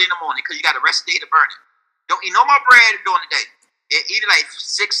 eat it early in the morning because you got the rest of the day to burn it. Don't eat no more bread during the day. Eat it like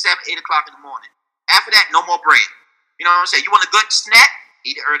 6, 7, 8 o'clock in the morning. After that, no more bread. You know what I'm saying? You want a good snack?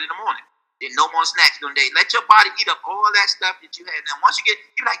 Eat it early in the morning. Then no more snacks during the day. Let your body eat up all that stuff that you had. Now, once you're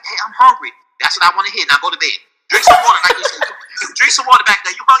like, hey, I'm hungry. That's what I want to hear. Now go to bed. Drink some water, like you said. Drink some water back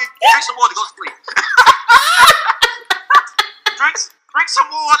there. You hungry? Drink some water. Go to sleep. Drink some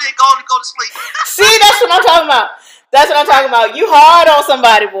water and go to sleep. See, that's what I'm talking about. That's what I'm talking about. You hard on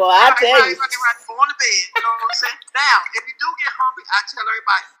somebody, boy. I tell you. Right. Go on the bed. You know what I'm saying? Now, if you do get hungry, I tell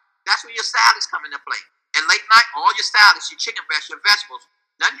everybody, that's when your salads come into play. And late night, all your salads, your chicken breast, your vegetables,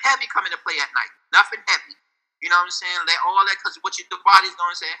 nothing heavy come into play at night. Nothing heavy. You know what I'm saying? Let all that, because what the body's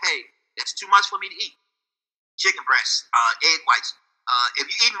going to say, hey, that's too much for me to eat. Chicken breast, egg whites. If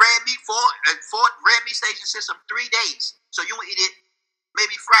you eat red meat, four red meat station system 3 days. So you will eat it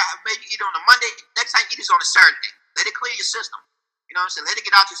maybe eat it on a Monday. Next time you eat it on a Saturday. Let it clear your system. You know what I'm saying? Let it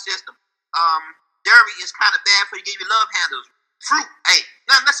get out your system. dairy is kind of bad for you. Give you love handles. Fruit. Hey,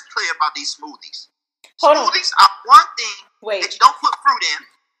 now let's be clear about these smoothies. Smoothies are one thing that you don't put fruit in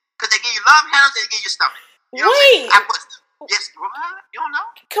because they give you love handles and they give you stomach. You know what I'm saying? Yes, you don't know?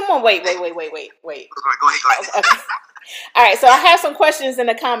 Come on, wait. Go ahead. Okay. All right, so I have some questions in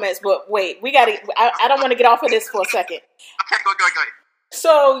the comments, but wait, I don't want to get off of this for a second. Okay, go ahead.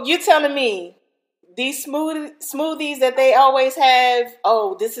 So you telling me these smoothies that they always have,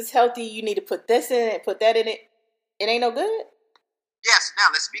 oh, this is healthy, you need to put this in it, put that in it, it ain't no good? Yes, now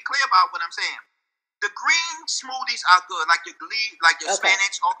let's be clear about what I'm saying. The green smoothies are good, like your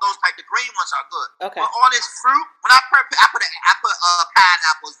spinach, all those type. The green ones are good. Okay. But all this fruit, when I put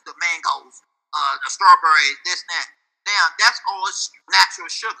pineapples, the mangoes, the strawberries, this and that. Now that's all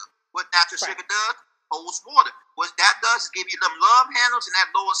natural sugar. What natural sugar does holds water. What that does is give you them love handles and that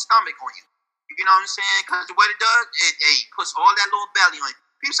lower stomach on you. You know what I'm saying? Because what it does, it puts all that little belly on you.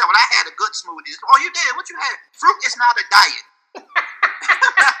 People say, "Well, I had a good smoothie." Oh, you did? What you had? Fruit is not a diet.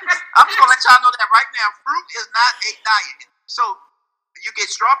 I'm just gonna let y'all know that right now. Fruit is not a diet. So you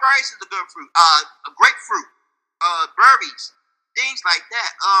get strawberries is a good fruit. Grapefruit, berries, things like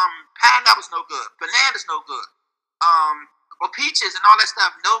that. Pineapple's no good. Bananas no good. Well, peaches and all that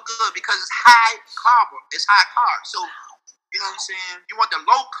stuff no good because it's high carb. It's high carb. So you know what I'm saying. You want the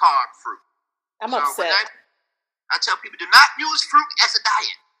low carb fruit. I'm upset. I tell people do not use fruit as a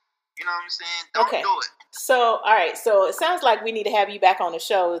diet. You know what I'm saying? Don't do it. So, all right. So it sounds like we need to have you back on the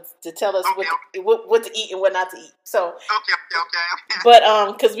show to tell us what to eat and what not to eat. So, okay. But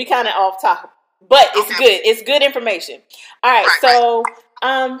because we kind of off topic, but it's good. It's good information. All right. So,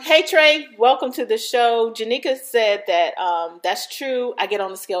 hey Trey, welcome to the show. Janika said that that's true. I get on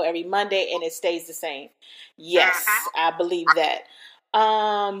the scale every Monday and it stays the same. Yes, I believe that.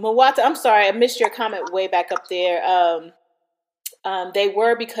 Mawata, I'm sorry, I missed your comment way back up there. They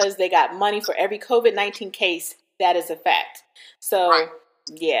were because they got money for every COVID-19 case. That is a fact. So,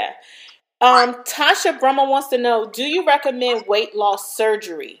 yeah. Tasha Brummer wants to know, do you recommend weight loss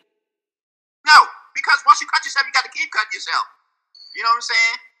surgery? No, because once you cut yourself, you got to keep cutting yourself. You know what I'm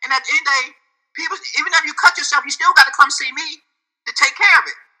saying? And at the end of the day, people, even if you cut yourself, you still got to come see me to take care of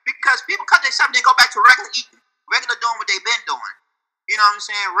it. Because people cut themselves and they go back to regular eating, regular doing what they've been doing. You know what I'm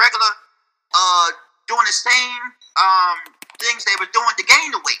saying? Regular doing the same things they were doing to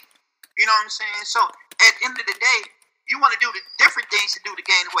gain the weight. You know what I'm saying? So at the end of the day, you want to do the different things to do to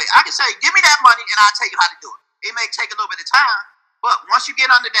gain the weight. I can say, give me that money and I'll tell you how to do it. It may take a little bit of time, but once you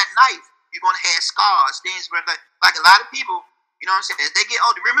get under that knife, you're going to have scars, things where like a lot of people, you know what I'm saying, as they get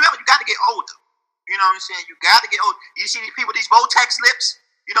older, remember, you got to get older. You know what I'm saying? You got to get older. You see these people, these Botox lips?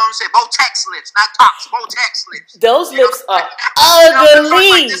 You know what I'm saying? Botox lips, not tops, Botox lips. Those lips are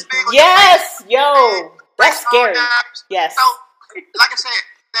ugly. Yes, yo. That's scary. Yes. So, like I said,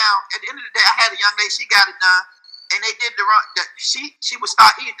 now at the end of the day, I had a young lady. She got it done, and they did she would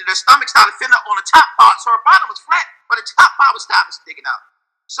start eating. Her stomach started filling up on the top part, so her bottom was flat, but the top part was starting sticking out.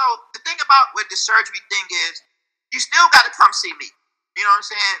 So the thing about with the surgery thing is, you still got to come see me. You know what I'm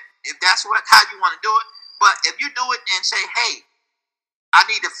saying? If that's how you want to do it, but if you do it and say, hey, I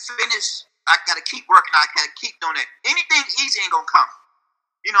need to finish. I got to keep working. I got to keep doing it. Anything easy ain't gonna come.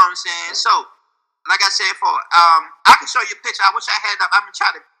 You know what I'm saying? So. Like I said before, I can show you a picture. I wish I had it up. I'm going to try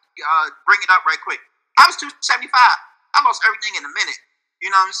to bring it up right quick. I was 275. I lost everything in a minute.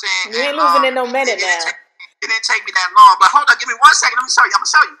 You know what I'm saying? You ain't losing in no minute now. It didn't take me that long. But hold on. Give me 1 second. Let me show you. I'm going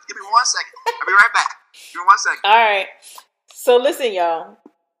to show you. Give me 1 second. I'll be right back. Give me 1 second. All right. So listen, y'all.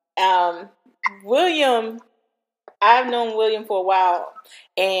 William, I've known William for a while.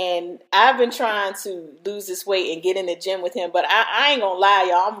 And I've been trying to lose this weight and get in the gym with him. But I ain't going to lie,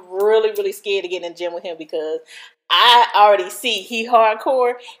 y'all. I'm really, really scared to get in the gym with him because I already see he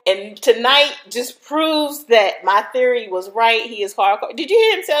hardcore. And tonight just proves that my theory was right. He is hardcore. Did you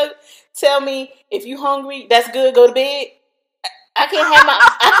hear him tell me, if you hungry, that's good, go to bed? I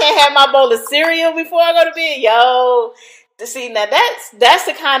can't have my bowl of cereal before I go to bed. Yo. See, now that's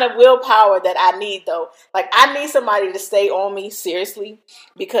the kind of willpower that I need, though. Like, I need somebody to stay on me seriously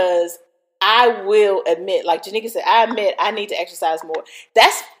because I will admit, like Janika said, I admit I need to exercise more.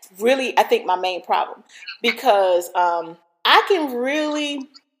 That's really, I think, my main problem because I can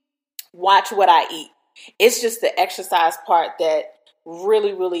really watch what I eat. It's just the exercise part that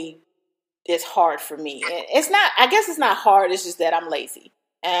really, really is hard for me. And I guess it's not hard. It's just that I'm lazy.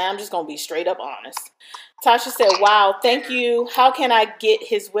 And I'm just going to be straight up honest. Tasha said, wow, thank you. How can I get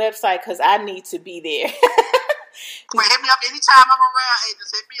his website? Because I need to be there. Well, hit me up anytime I'm around. Hey,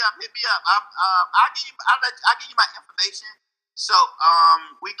 just hit me up. I'll give you my information. So,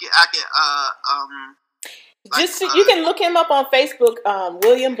 you can look him up on Facebook,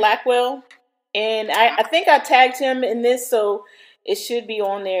 William Blackwell. And I think I tagged him in this, so it should be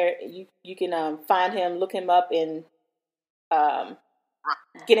on there. You can find him, look him up, and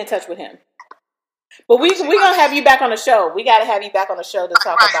get in touch with him. But we gonna have you back on the show. We gotta have you back on the show to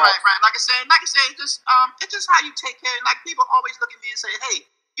talk about. Right. Like I said, it's just how you take care. Like people always look at me and say, "Hey,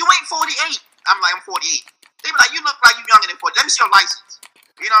 you ain't 48." I'm like, "I'm 48." They be like, "You look like you're younger than 40. Let me see your license."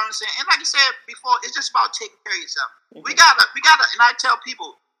 You know what I'm saying? And like I said before, it's just about taking care of yourself. Mm-hmm. We gotta. And I tell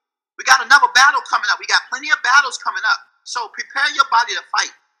people, we got another battle coming up. We got plenty of battles coming up. So prepare your body to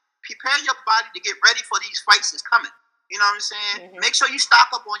fight. Prepare your body to get ready for these fights that's coming. You know what I'm saying? Mm-hmm. Make sure you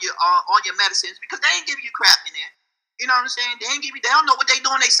stock up on your medicines because they ain't giving you crap in there. You know what I'm saying? They don't know what they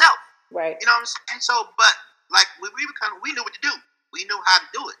doing themselves. Right. You know what I'm saying? So, but like we knew what to do. We knew how to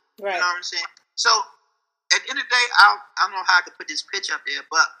do it. Right. You know what I'm saying? So at the end of the day, I don't know how I could put this pitch up there,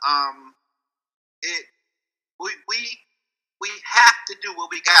 but we have to do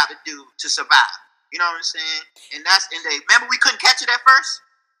what we got to do to survive. You know what I'm saying? And that's remember we couldn't catch it at first.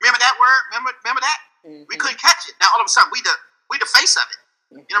 Remember that word? Remember that? Mm-hmm. We couldn't catch it. Now all of a sudden we the face of it.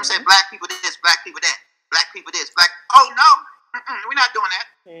 Mm-hmm. You know what I'm saying? Black people this, black people that, black people this, black. Oh no, we're not doing that.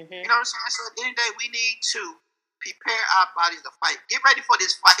 Mm-hmm. You know what I'm saying? So at the end of the day, we need to prepare our bodies to fight. Get ready for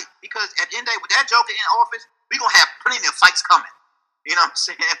this fight because at the end of the day, with that joker in office, we're gonna have plenty of fights coming. You know what I'm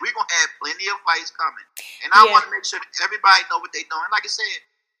saying? We're gonna have plenty of fights coming, and I want to make sure that everybody know what they're doing. Like I said,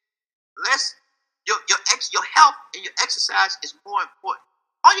 your health and your exercise is more important.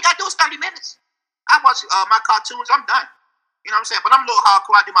 All you gotta do is 30 minutes. I watch my cartoons. I'm done. You know what I'm saying? But I'm a little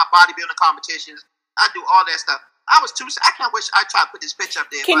hardcore. I do my bodybuilding competitions. I do all that stuff. I can't wish I tried to put this picture up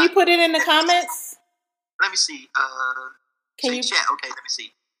there. Can you put it in the comments? Let me see. Can you chat? Okay, let me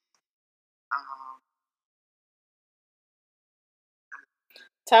see.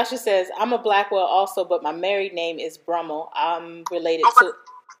 Tasha says, I'm a Blackwell also, but my married name is Brummel. I'm related to...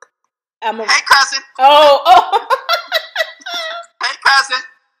 Hey, cousin. Oh. Hey, cousin.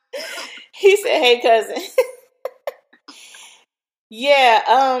 He said, hey, cousin.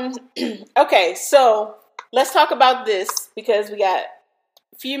 Yeah. Okay, so let's talk about this because we got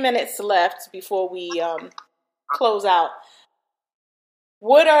a few minutes left before we close out.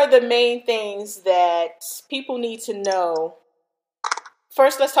 What are the main things that people need to know?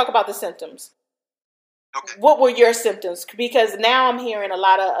 First, let's talk about the symptoms. Okay. What were your symptoms? Because now I'm hearing a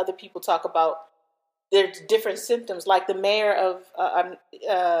lot of other people talk about their different symptoms. Like the mayor of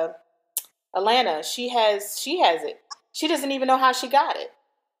Atlanta, she has it. She doesn't even know how she got it.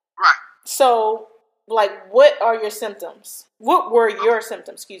 Right. So, like, what are your symptoms? What were your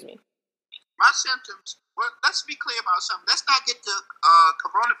symptoms? Excuse me. My symptoms. Well, let's be clear about something. Let's not get the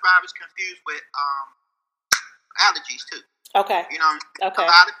coronavirus confused with allergies too. Okay. You know, okay.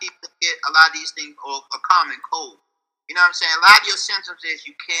 A lot of people get a lot of these things or a common cold. You know what I'm saying? A lot of your symptoms is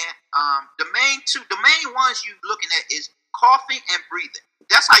you can't. The main ones you looking at is coughing and breathing.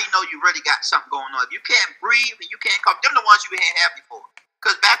 That's how you know you really got something going on. If you can't breathe and you can't cough, them the ones you ain't had before.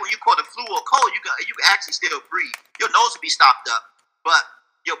 Because back when you caught the flu or cold, you actually still breathe. Your nose will be stopped up, but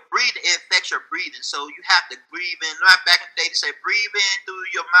your breathing affects your breathing. So you have to breathe in. Right back in the day, they say breathe in through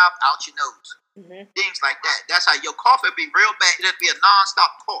your mouth, out your nose. Mm-hmm. Things like that. That's how your cough will be real bad. It'll be a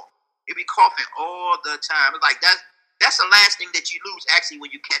non-stop cough. You'll be coughing all the time. It's like that's the last thing that you lose actually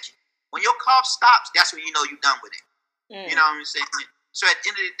when you catch it. When your cough stops, that's when you know you're done with it. You know what I'm saying? So at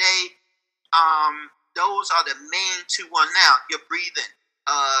the end of the day, those are the main two ones. Now you're breathing,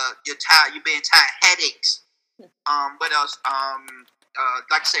 you're tired, you're being tired, headaches. What else?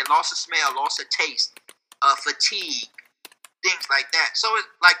 Like I said, loss of smell, loss of taste, fatigue, things like that. So it's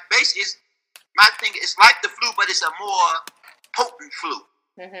like basically, my thing is like the flu, but it's a more potent flu.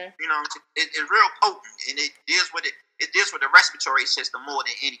 Mm-hmm. You know, it's real potent, and it deals with the respiratory system more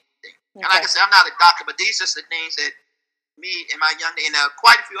than anything. Okay. And like I said, I'm not a doctor, but these are the things that me and my young and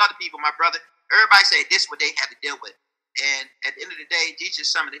quite a few other people, my brother, everybody say this is what they had to deal with. And at the end of the day, these are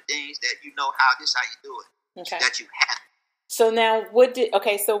some of the things that you know how you do it. Okay. That you have. So now, what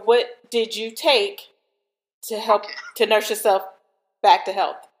did you take to help to nurse yourself back to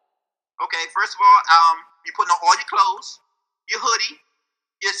health? Okay, first of all, you put on all your clothes, your hoodie,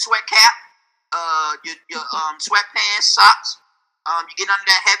 your sweat cap, your sweatpants, socks. You get under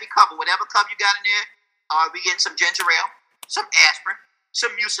that heavy cover, whatever cover you got in there. We getting some ginger ale, some aspirin,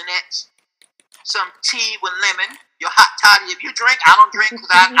 some Mucinex, some tea with lemon, your hot toddy. If you drink, I don't drink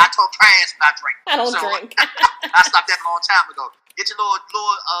because I talk trash when I drink. I don't drink. I stopped that a long time ago. Get your little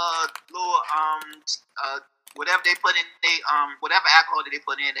whatever they put in, whatever alcohol that they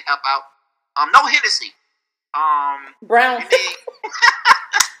put in to help out. No Hennessy. Brown.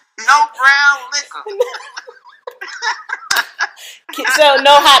 No brown liquor. So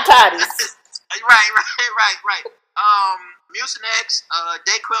no hot toddies. right. Mucinex,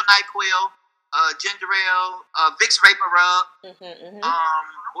 Dayquil, NyQuil, ginger ale, Vicks Vapor Rub.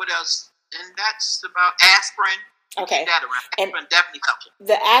 What else? And that's about aspirin. Okay. Keep that around. Aspirin definitely helps.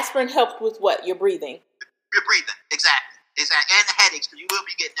 The aspirin helped with what? Your breathing. Your breathing, exactly, and the headaches, because you will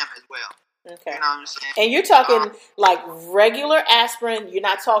be getting them as well. Okay. You know what I'm saying? And you're talking like regular aspirin. You're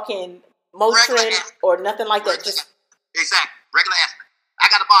not talking Motrin or nothing like that. Just exactly regular aspirin. I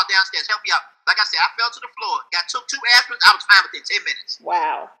got a ball downstairs. Help me out. Like I said, I fell to the floor. Took 2 aspirins. I was fine within 10 minutes.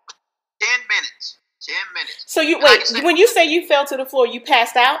 Wow. 10 minutes. 10 minutes. So you wait. When you say you fell to the floor, you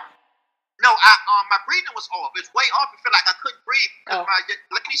passed out? No, my breathing was off. It was way off. I feel like I couldn't breathe.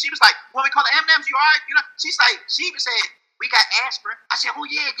 She was like, when we call the M&Ms, you all right? You know, she even said, we got aspirin. I said, oh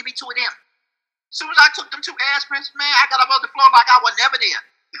yeah, give me 2 of them. As soon as I took them 2 aspirins, man, I got up off the floor like I was never there.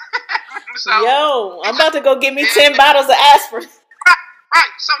 So, I'm about to go get me 10 bottles of aspirin.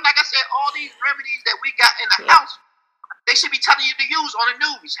 Right. So like I said, all these remedies that we got in the house, they should be telling you to use on the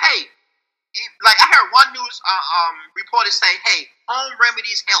news. Hey, like I heard one news reporter say, hey, home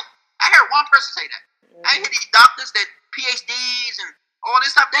remedies help. I heard one person say that. I hear these doctors that PhDs and all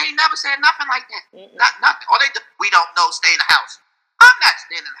this stuff, they ain't never said nothing like that. Not nothing. All they do, we don't know, stay in the house. I'm not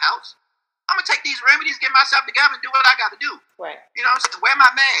staying in the house. I'm going to take these remedies, get myself together, and do what I got to do. Right. You know what I'm saying? Wear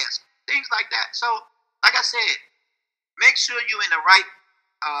my mask. Things like that. So, like I said, make sure you're in the right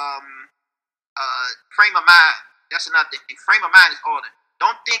frame of mind. That's another thing. Frame of mind is order.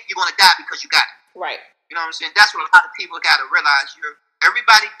 Don't think you're going to die because you got it. Right. You know what I'm saying? That's what a lot of people got to realize.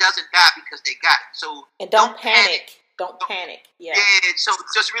 Everybody doesn't die because they got it. So and don't panic. Don't panic. Yeah. Yeah. So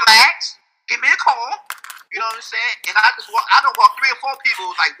just relax. Give me a call. You know what I'm saying? And I don't walk 3 or 4 people.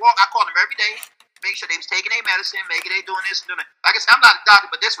 I call them every day. Make sure they was taking their medicine. Make sure they doing this and doing that. Like I said, I'm not a doctor,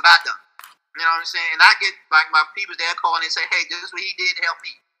 but this is what I done. You know what I'm saying? And I get like my people there calling and say, hey, this is what he did to help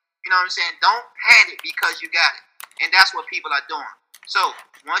me. You know what I'm saying? Don't panic because you got it. And that's what people are doing. So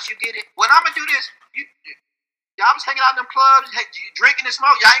once you get it, when I'm gonna do this, y'all was hanging out in them clubs, drinking and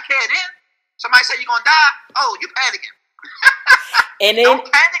smoking. Y'all ain't care then. Somebody say you're gonna die. Oh, you panicking. And then, don't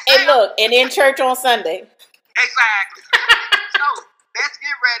panic. And look, and in church on Sunday. Exactly. So let's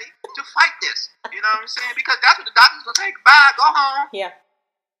get ready to fight this. You know what I'm saying? Because that's what the doctor's gonna say. Bye, go home. Yeah.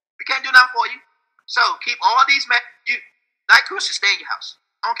 We can't do nothing for you. So keep all these NyQuil should stay in your house.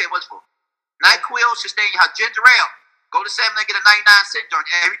 I don't care what it's for. NyQuil should stay in your house. Ginger ale. Go to 7 and get a 99-cent joint.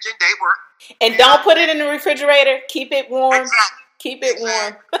 Every day work. And don't put it in the refrigerator. Keep it warm. Exactly. Keep it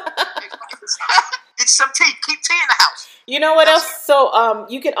warm. Get some tea. Keep tea in the house. You know what else? So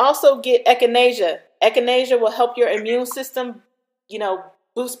you can also get echinacea. Echinacea will help your immune system,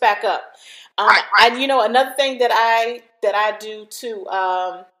 boost back up. Right. And another thing that I do too.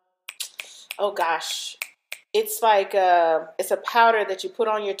 Oh gosh, it's like it's a powder that you put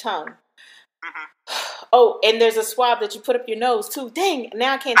on your tongue. Mm-hmm. Oh, and there's a swab that you put up your nose too. Dang!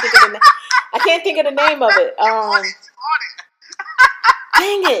 Now I can't think of the name of it.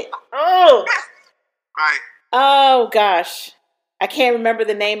 Dang it! Oh. Right. Oh gosh, I can't remember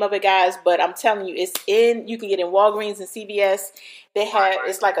the name of it, guys. But I'm telling you, you can get in Walgreens and CVS. They have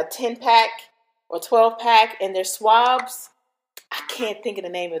it's like a 10-pack or 12-pack, and they're swabs. I can't think of the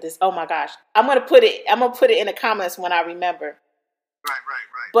name of this. Oh my gosh, I'm gonna put it in the comments when I remember. Right.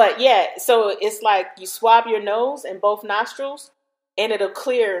 But yeah, so it's like you swab your nose and both nostrils, and it'll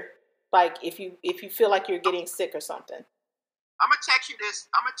clear. Like if you feel like you're getting sick or something. I'm gonna text you this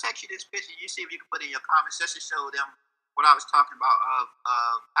picture. You see if you can put it in your comments just to show them what I was talking about of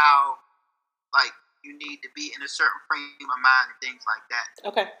how like you need to be in a certain frame of mind and things like that.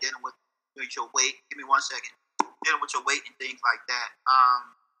 Okay. Dealing with your weight. Give me 1 second. Dealing with your weight and things like that.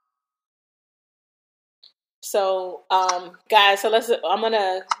 So, guys, I'm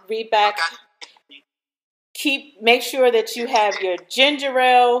gonna read back. Make sure that you have your ginger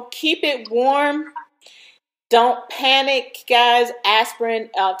ale. Keep it warm. Don't panic, guys. Aspirin.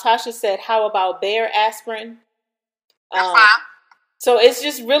 Tasha said, "How about Bayer aspirin?" That's fine. So it's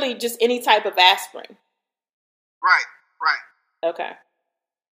just really just any type of aspirin. Right. Okay.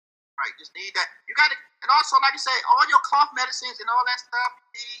 Right. Just need that. You got it. And also, like I say, all your cough medicines and all that stuff,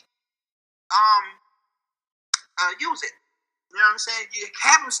 use it. You know what I'm saying? You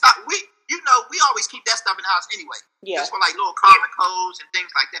have them stop. We always keep that stuff in the house anyway. Yeah. Just for like little common colds and things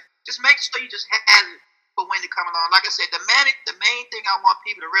like that. Just make sure you just have it for when they come along. Like I said, the main thing I want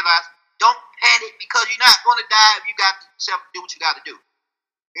people to realize: don't panic because you're not going to die if you got yourself to do what you got to do.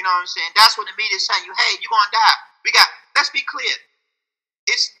 You know what I'm saying? That's what the media is saying. Hey, you're going to die. Let's be clear.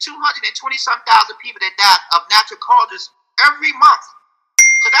 It's 220-some thousand people that die of natural causes every month.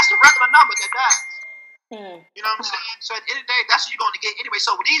 So that's the regular number that dies. You know what I'm saying? So at the end of the day, that's what you're going to get anyway.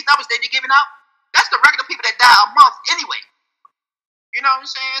 So with these numbers that you're giving out, That's the regular people that die a month anyway. You know what I'm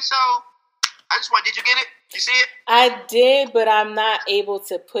saying? So I just want. Did you get it? You see it? I did, but I'm not able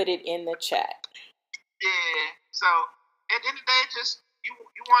to put it in the chat. Yeah. So at the end of the day, just you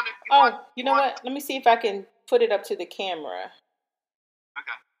want to. You know what? Let me see if I can put it up to the camera.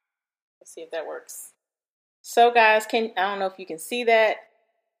 Okay. Let's see if that works. So, guys, I don't know if you can see that.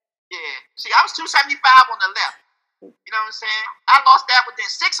 Yeah. See, I was 275 on the left. You know what I'm saying? I lost that within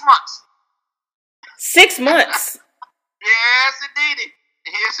 6 months. 6 months? Yes, indeed.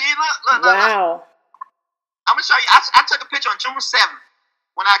 Here, see, look. Wow. I'm gonna show you. I took a picture on June 7th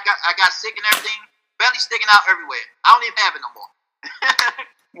when I got sick and everything, belly sticking out everywhere. I don't even have it no more.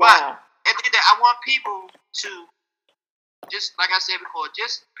 Wow. But at the end of the day, I want people to just, like I said before,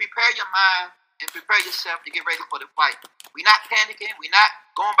 just prepare your mind and prepare yourself to get ready for the fight. We're not panicking. We're not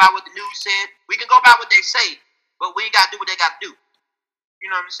going by what the news said. We can go by what they say, but we ain't got to do what they got to do. You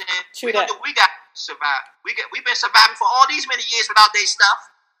know what I'm saying? True that. We got to survive. We've been surviving for all these many years without their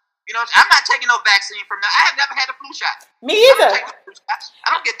stuff. You know, I'm not taking no vaccine from them. I have never had a flu shot. Me either. I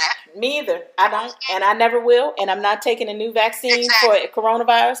don't get that. Me either. I don't, and I never will. And I'm not taking a new vaccine for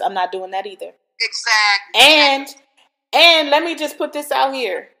coronavirus. I'm not doing that either. Exactly. And let me just put this out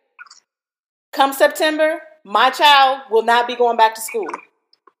here. Come September, my child will not be going back to school.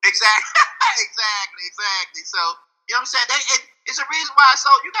 Exactly. So, you know what I'm saying? It's a reason why. So,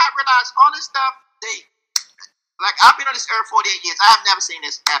 you got to realize all this stuff, like, I've been on this earth 48 years. I have never seen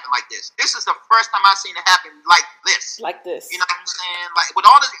this happen like this. This is the first time I've seen it happen like this. Like this. You know what I'm saying? Like, with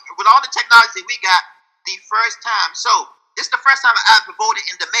all the technology we got, the first time. So, this is the first time I've voted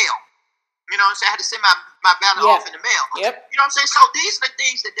in the mail. You know what I'm saying? I had to send my ballot off in the mail. Yep. You know what I'm saying? So, these are the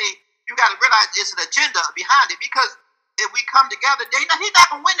things that you got to realize there's an agenda behind it, because if we come together, he's not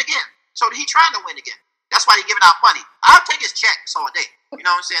going to win again. So, he's trying to win again. That's why he's giving out money. I'll take his checks all day. You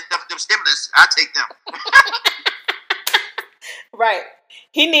know what I'm saying? The stimulus, I'll take them. Right.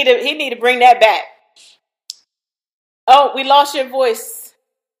 He need to bring that back. Oh, we lost your voice.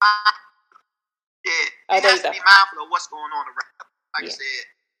 Yeah. He has to be mindful of what's going on around. Like I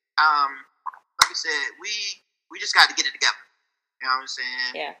said, we just got to get it together. You know what I'm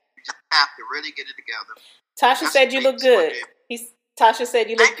saying? Yeah. We just have to really get it together. Tasha said you look good. Tasha said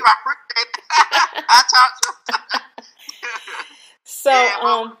you look good. Thank you. I appreciate it. I talked to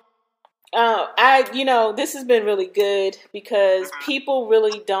So, this has been really good, because people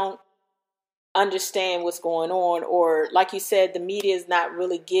really don't understand what's going on, or like you said, the media is not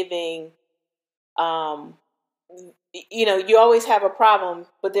really giving, you always have a problem,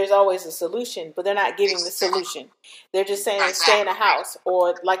 but there's always a solution, but they're not giving the solution. They're just saying stay in the house,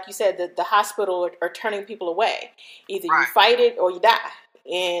 or like you said, the hospital are turning people away. Either you fight it or you die.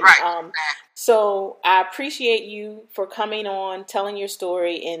 And so I appreciate you for coming on, telling your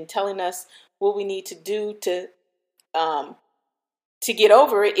story, and telling us what we need to do to get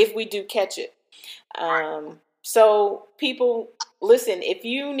over it if we do catch it. So people, listen, if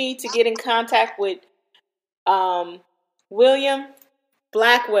you need to get in contact with William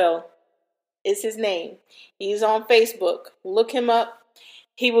Blackwell is his name. He's on Facebook. Look him up.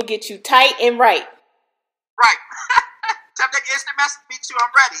 He will get you tight and right. Right. Tell them instant message me too. I'm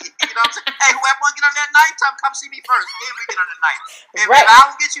ready. You know what I'm saying? Hey, whoever want to get on that night, come see me first. Then we get on the night. If I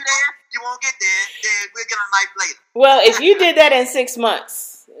don't get you there, you won't get there. Then we'll get on the night later. Well, if you did that in 6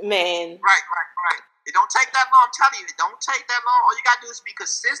 months, man. Right. It don't take that long. I'm telling you, it don't take that long. All you got to do is be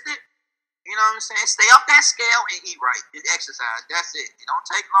consistent. You know what I'm saying? Stay off that scale and eat right and exercise. That's it. It don't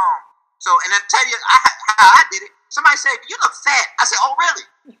take long. So, and I'll tell you how I did it. Somebody said, you look fat. I said, oh, really?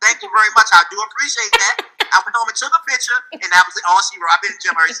 Thank you very much. I do appreciate that. I went home and took a picture, and that was all she wrote. I've been in the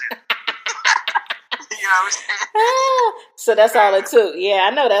gym ever since. You know what I'm saying? So that's all it took. Yeah,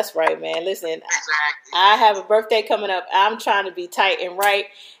 I know that's right, man. Listen, exactly. I have a birthday coming up. I'm trying to be tight and right.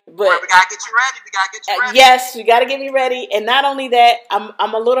 But we got to get you ready. Yes, we got to get me ready. And not only that,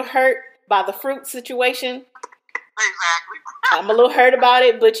 I'm a little hurt by the fruit situation. Exactly. I'm a little hurt about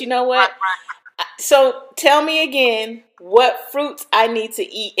it, but you know what? Right. So tell me again what fruits I need to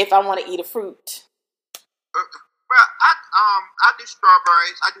eat if I want to eat a fruit. Well, I do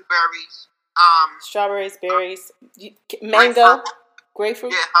strawberries. I do berries. Strawberries, berries, mango,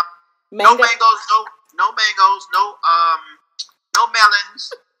 grapefruit. Yeah. Mango. No mangoes. No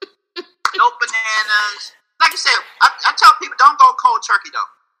melons. No bananas. Like I said, I tell people don't go cold turkey though.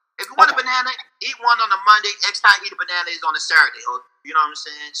 If you want a banana, eat one on a Monday. Next time, eat a banana is on a Saturday. Or you know what I'm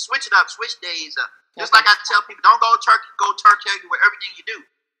saying? Switch it up. Switch days up. Just like I tell people, don't go turkey with everything you do.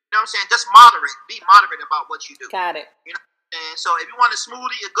 You know what I'm saying? Just moderate. Be moderate about what you do. Got it. You know what I'm saying? So if you want a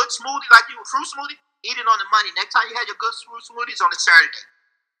smoothie, a good smoothie like you, a fruit smoothie, eat it on the Monday. Next time you have your good fruit smoothies on a Saturday.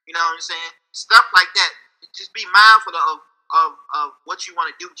 You know what I'm saying? Stuff like that. Just be mindful of what you want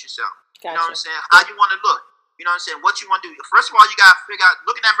to do with yourself. Gotcha. You know what I'm saying? How you want to look. You know what I'm saying? What you want to do. First of all, you got to figure out,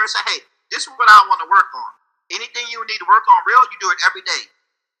 look in that mirror and say, hey, this is what I want to work on. Anything you need to work on real, you do it every day.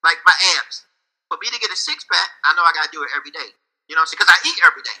 Like my abs. For me to get a six-pack, I know I got to do it every day. You know what I'm saying? Because I eat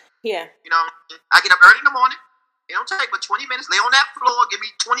every day. Yeah. You know, I get up early in the morning. It don't take but 20 minutes. Lay on that floor. Give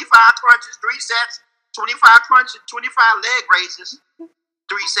me 25 crunches, 3 sets. 25 crunches, 25 leg raises, 3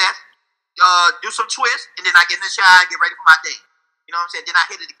 sets. Do some twists, and then I get in the shower and get ready for my day. You know what I'm saying? Then I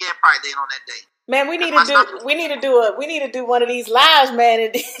hit it again probably later on that day. Man, we need to do one of these lives, man.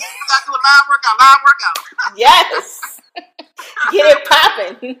 We gotta do a live workout. Yes. Get it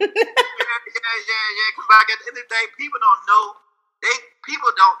popping. Yeah. Because like at the end of the day, people don't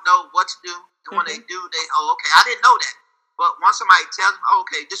know what to do, and when they do, okay, I didn't know that. But once somebody tells them,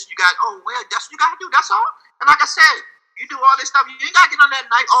 okay, this you got, that's what you gotta do. That's all. And like I said, you do all this stuff. You ain't gotta get on that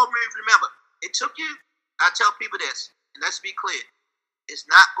night. Remember, it took you. I tell people this, and let's be clear. It's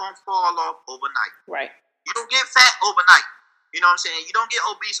not going to fall off overnight. Right. You don't get fat overnight. You know what I'm saying? You don't get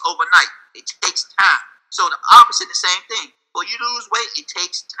obese overnight. It takes time. So the opposite, the same thing. When you lose weight, it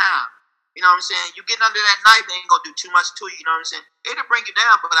takes time. You know what I'm saying? You get under that knife, they ain't going to do too much to you. You know what I'm saying? It'll bring you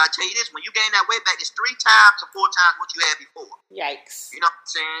down, but I tell you this, when you gain that weight back, it's 3 times or 4 times what you had before. Yikes. You know what I'm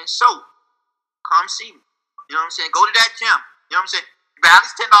saying? So, come see me. You know what I'm saying? Go to that gym. You know what I'm saying?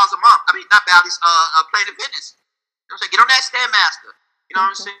 Bally's $10 a month. I mean, not Bally's, Planet Fitness. You know what I'm saying? Get on that Stairmaster. You know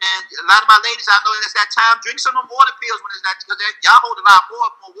what I'm saying? A lot of my ladies, I know it's that time. Drink some of them water pills when it's that, because y'all hold a lot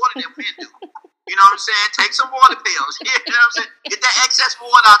more water than men do. You know what I'm saying? Take some water pills. You know what I'm saying? Get that excess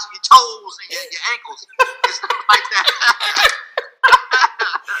water out of your toes and your ankles and stuff like that.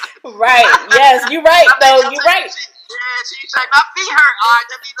 Right. Yes, you're right, though. You're right. She's like, my feet hurt. All right,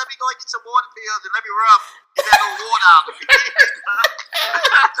 let me go and get some water pills and let me rub that little water out of me.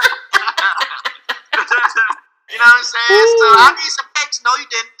 You know what I'm saying? So I need some cakes. No, you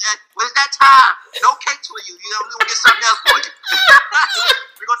didn't. When's that time? No cakes for you. We're going to get something else for you.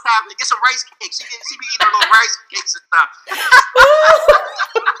 We're going to try to get some rice cakes. She be eating little rice cakes and stuff.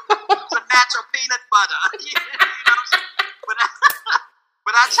 Some natural peanut butter. You know what I'm saying?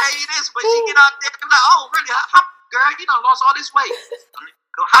 But I tell you this, when she get out there, I'm like, oh, really? Girl, you done lost all this weight.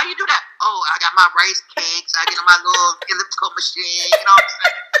 How you do that? Oh, I got my rice cakes. I get on my little elliptical machine. You know what I'm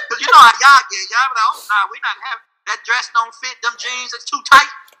saying? Because you know how y'all get. Y'all be like, oh, nah, we not having that dress don't fit. Them jeans, it's too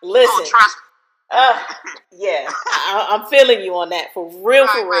tight. Listen. Oh, trust me. Yeah, I'm feeling you on that. For real,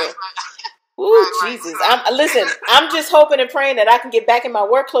 for real. Ooh, Jesus. Listen, I'm just hoping and praying that I can get back in my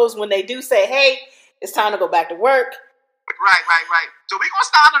work clothes when they do say, hey, it's time to go back to work. Right. So we're going to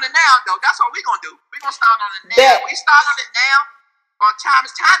start on it now, though. That's what we're going to do. We're going to start on it now. We start on it now. On time,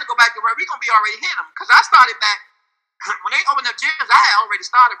 it's time to go back to work. We're going to be already hitting them. Because I started back, when they opened up gyms, I had already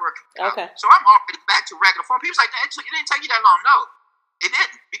started working. Okay. So I'm already back to regular form. People's like, it didn't take you that long. No, it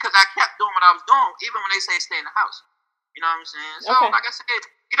didn't. Because I kept doing what I was doing, even when they say stay in the house. You know what I'm saying? So, like I said,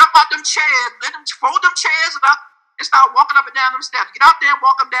 get up out them chairs, fold them chairs up, and start walking up and down them steps. Get out there and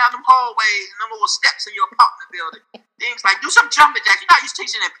walk them down them hallways and them little steps in your apartment building. Things like, do some jumping jacks. You know, I used to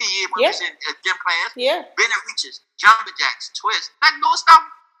teach in PE when we was in gym class. Yeah. Bending reaches, jumping jacks, twists. That little stuff,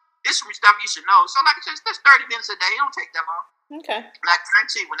 this is stuff you should know. So, like I said, that's 30 minutes a day. It don't take that long. Okay. And I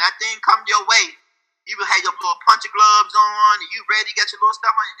guarantee when that thing comes your way, you will have your little puncher gloves on, and you ready to get your little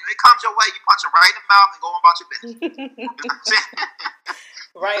stuff on. If it comes your way, you punch it right in the mouth and go on about your business. You know what I'm saying?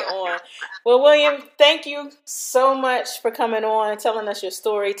 Right on. Well, William, thank you so much for coming on and telling us your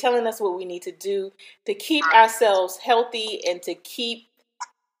story, telling us what we need to do to keep ourselves healthy and to keep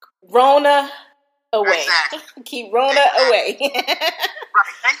Rona away. Exactly. Keep Rona away.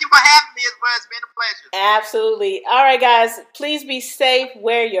 Right. Thank you for having me as well. It's been a pleasure. Absolutely. All right, guys, please be safe.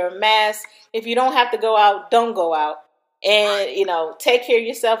 Wear your mask. If you don't have to go out, don't go out. And, take care of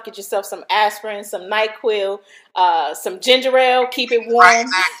yourself. Get yourself some aspirin, some NyQuil, some ginger ale. Keep it warm. Right,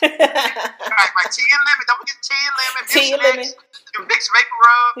 exactly. Right. Tea and lemon. Don't forget tea and lemon. Mix vapor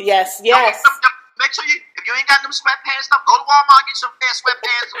rub. Yes. Make sure if you ain't got them sweatpants stuff, go to Walmart, get some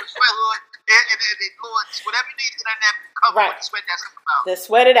sweatpants or sweat hood, and whatever you need to get in there, cover with the sweat that's coming out. Just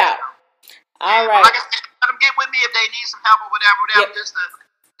sweat it out. All right. Like I said, let them get with me if they need some help or whatever. Just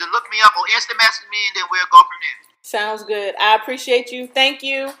to look me up or instant message me, and then we'll go from there. Sounds good. I appreciate you. Thank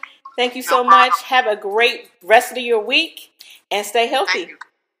you. Thank you so much. Have a great rest of your week and stay healthy. Thank you.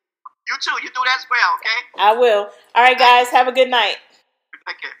 You too. You do that as well, okay? I will. All right, guys. Have a good night.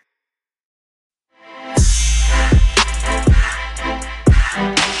 Take care.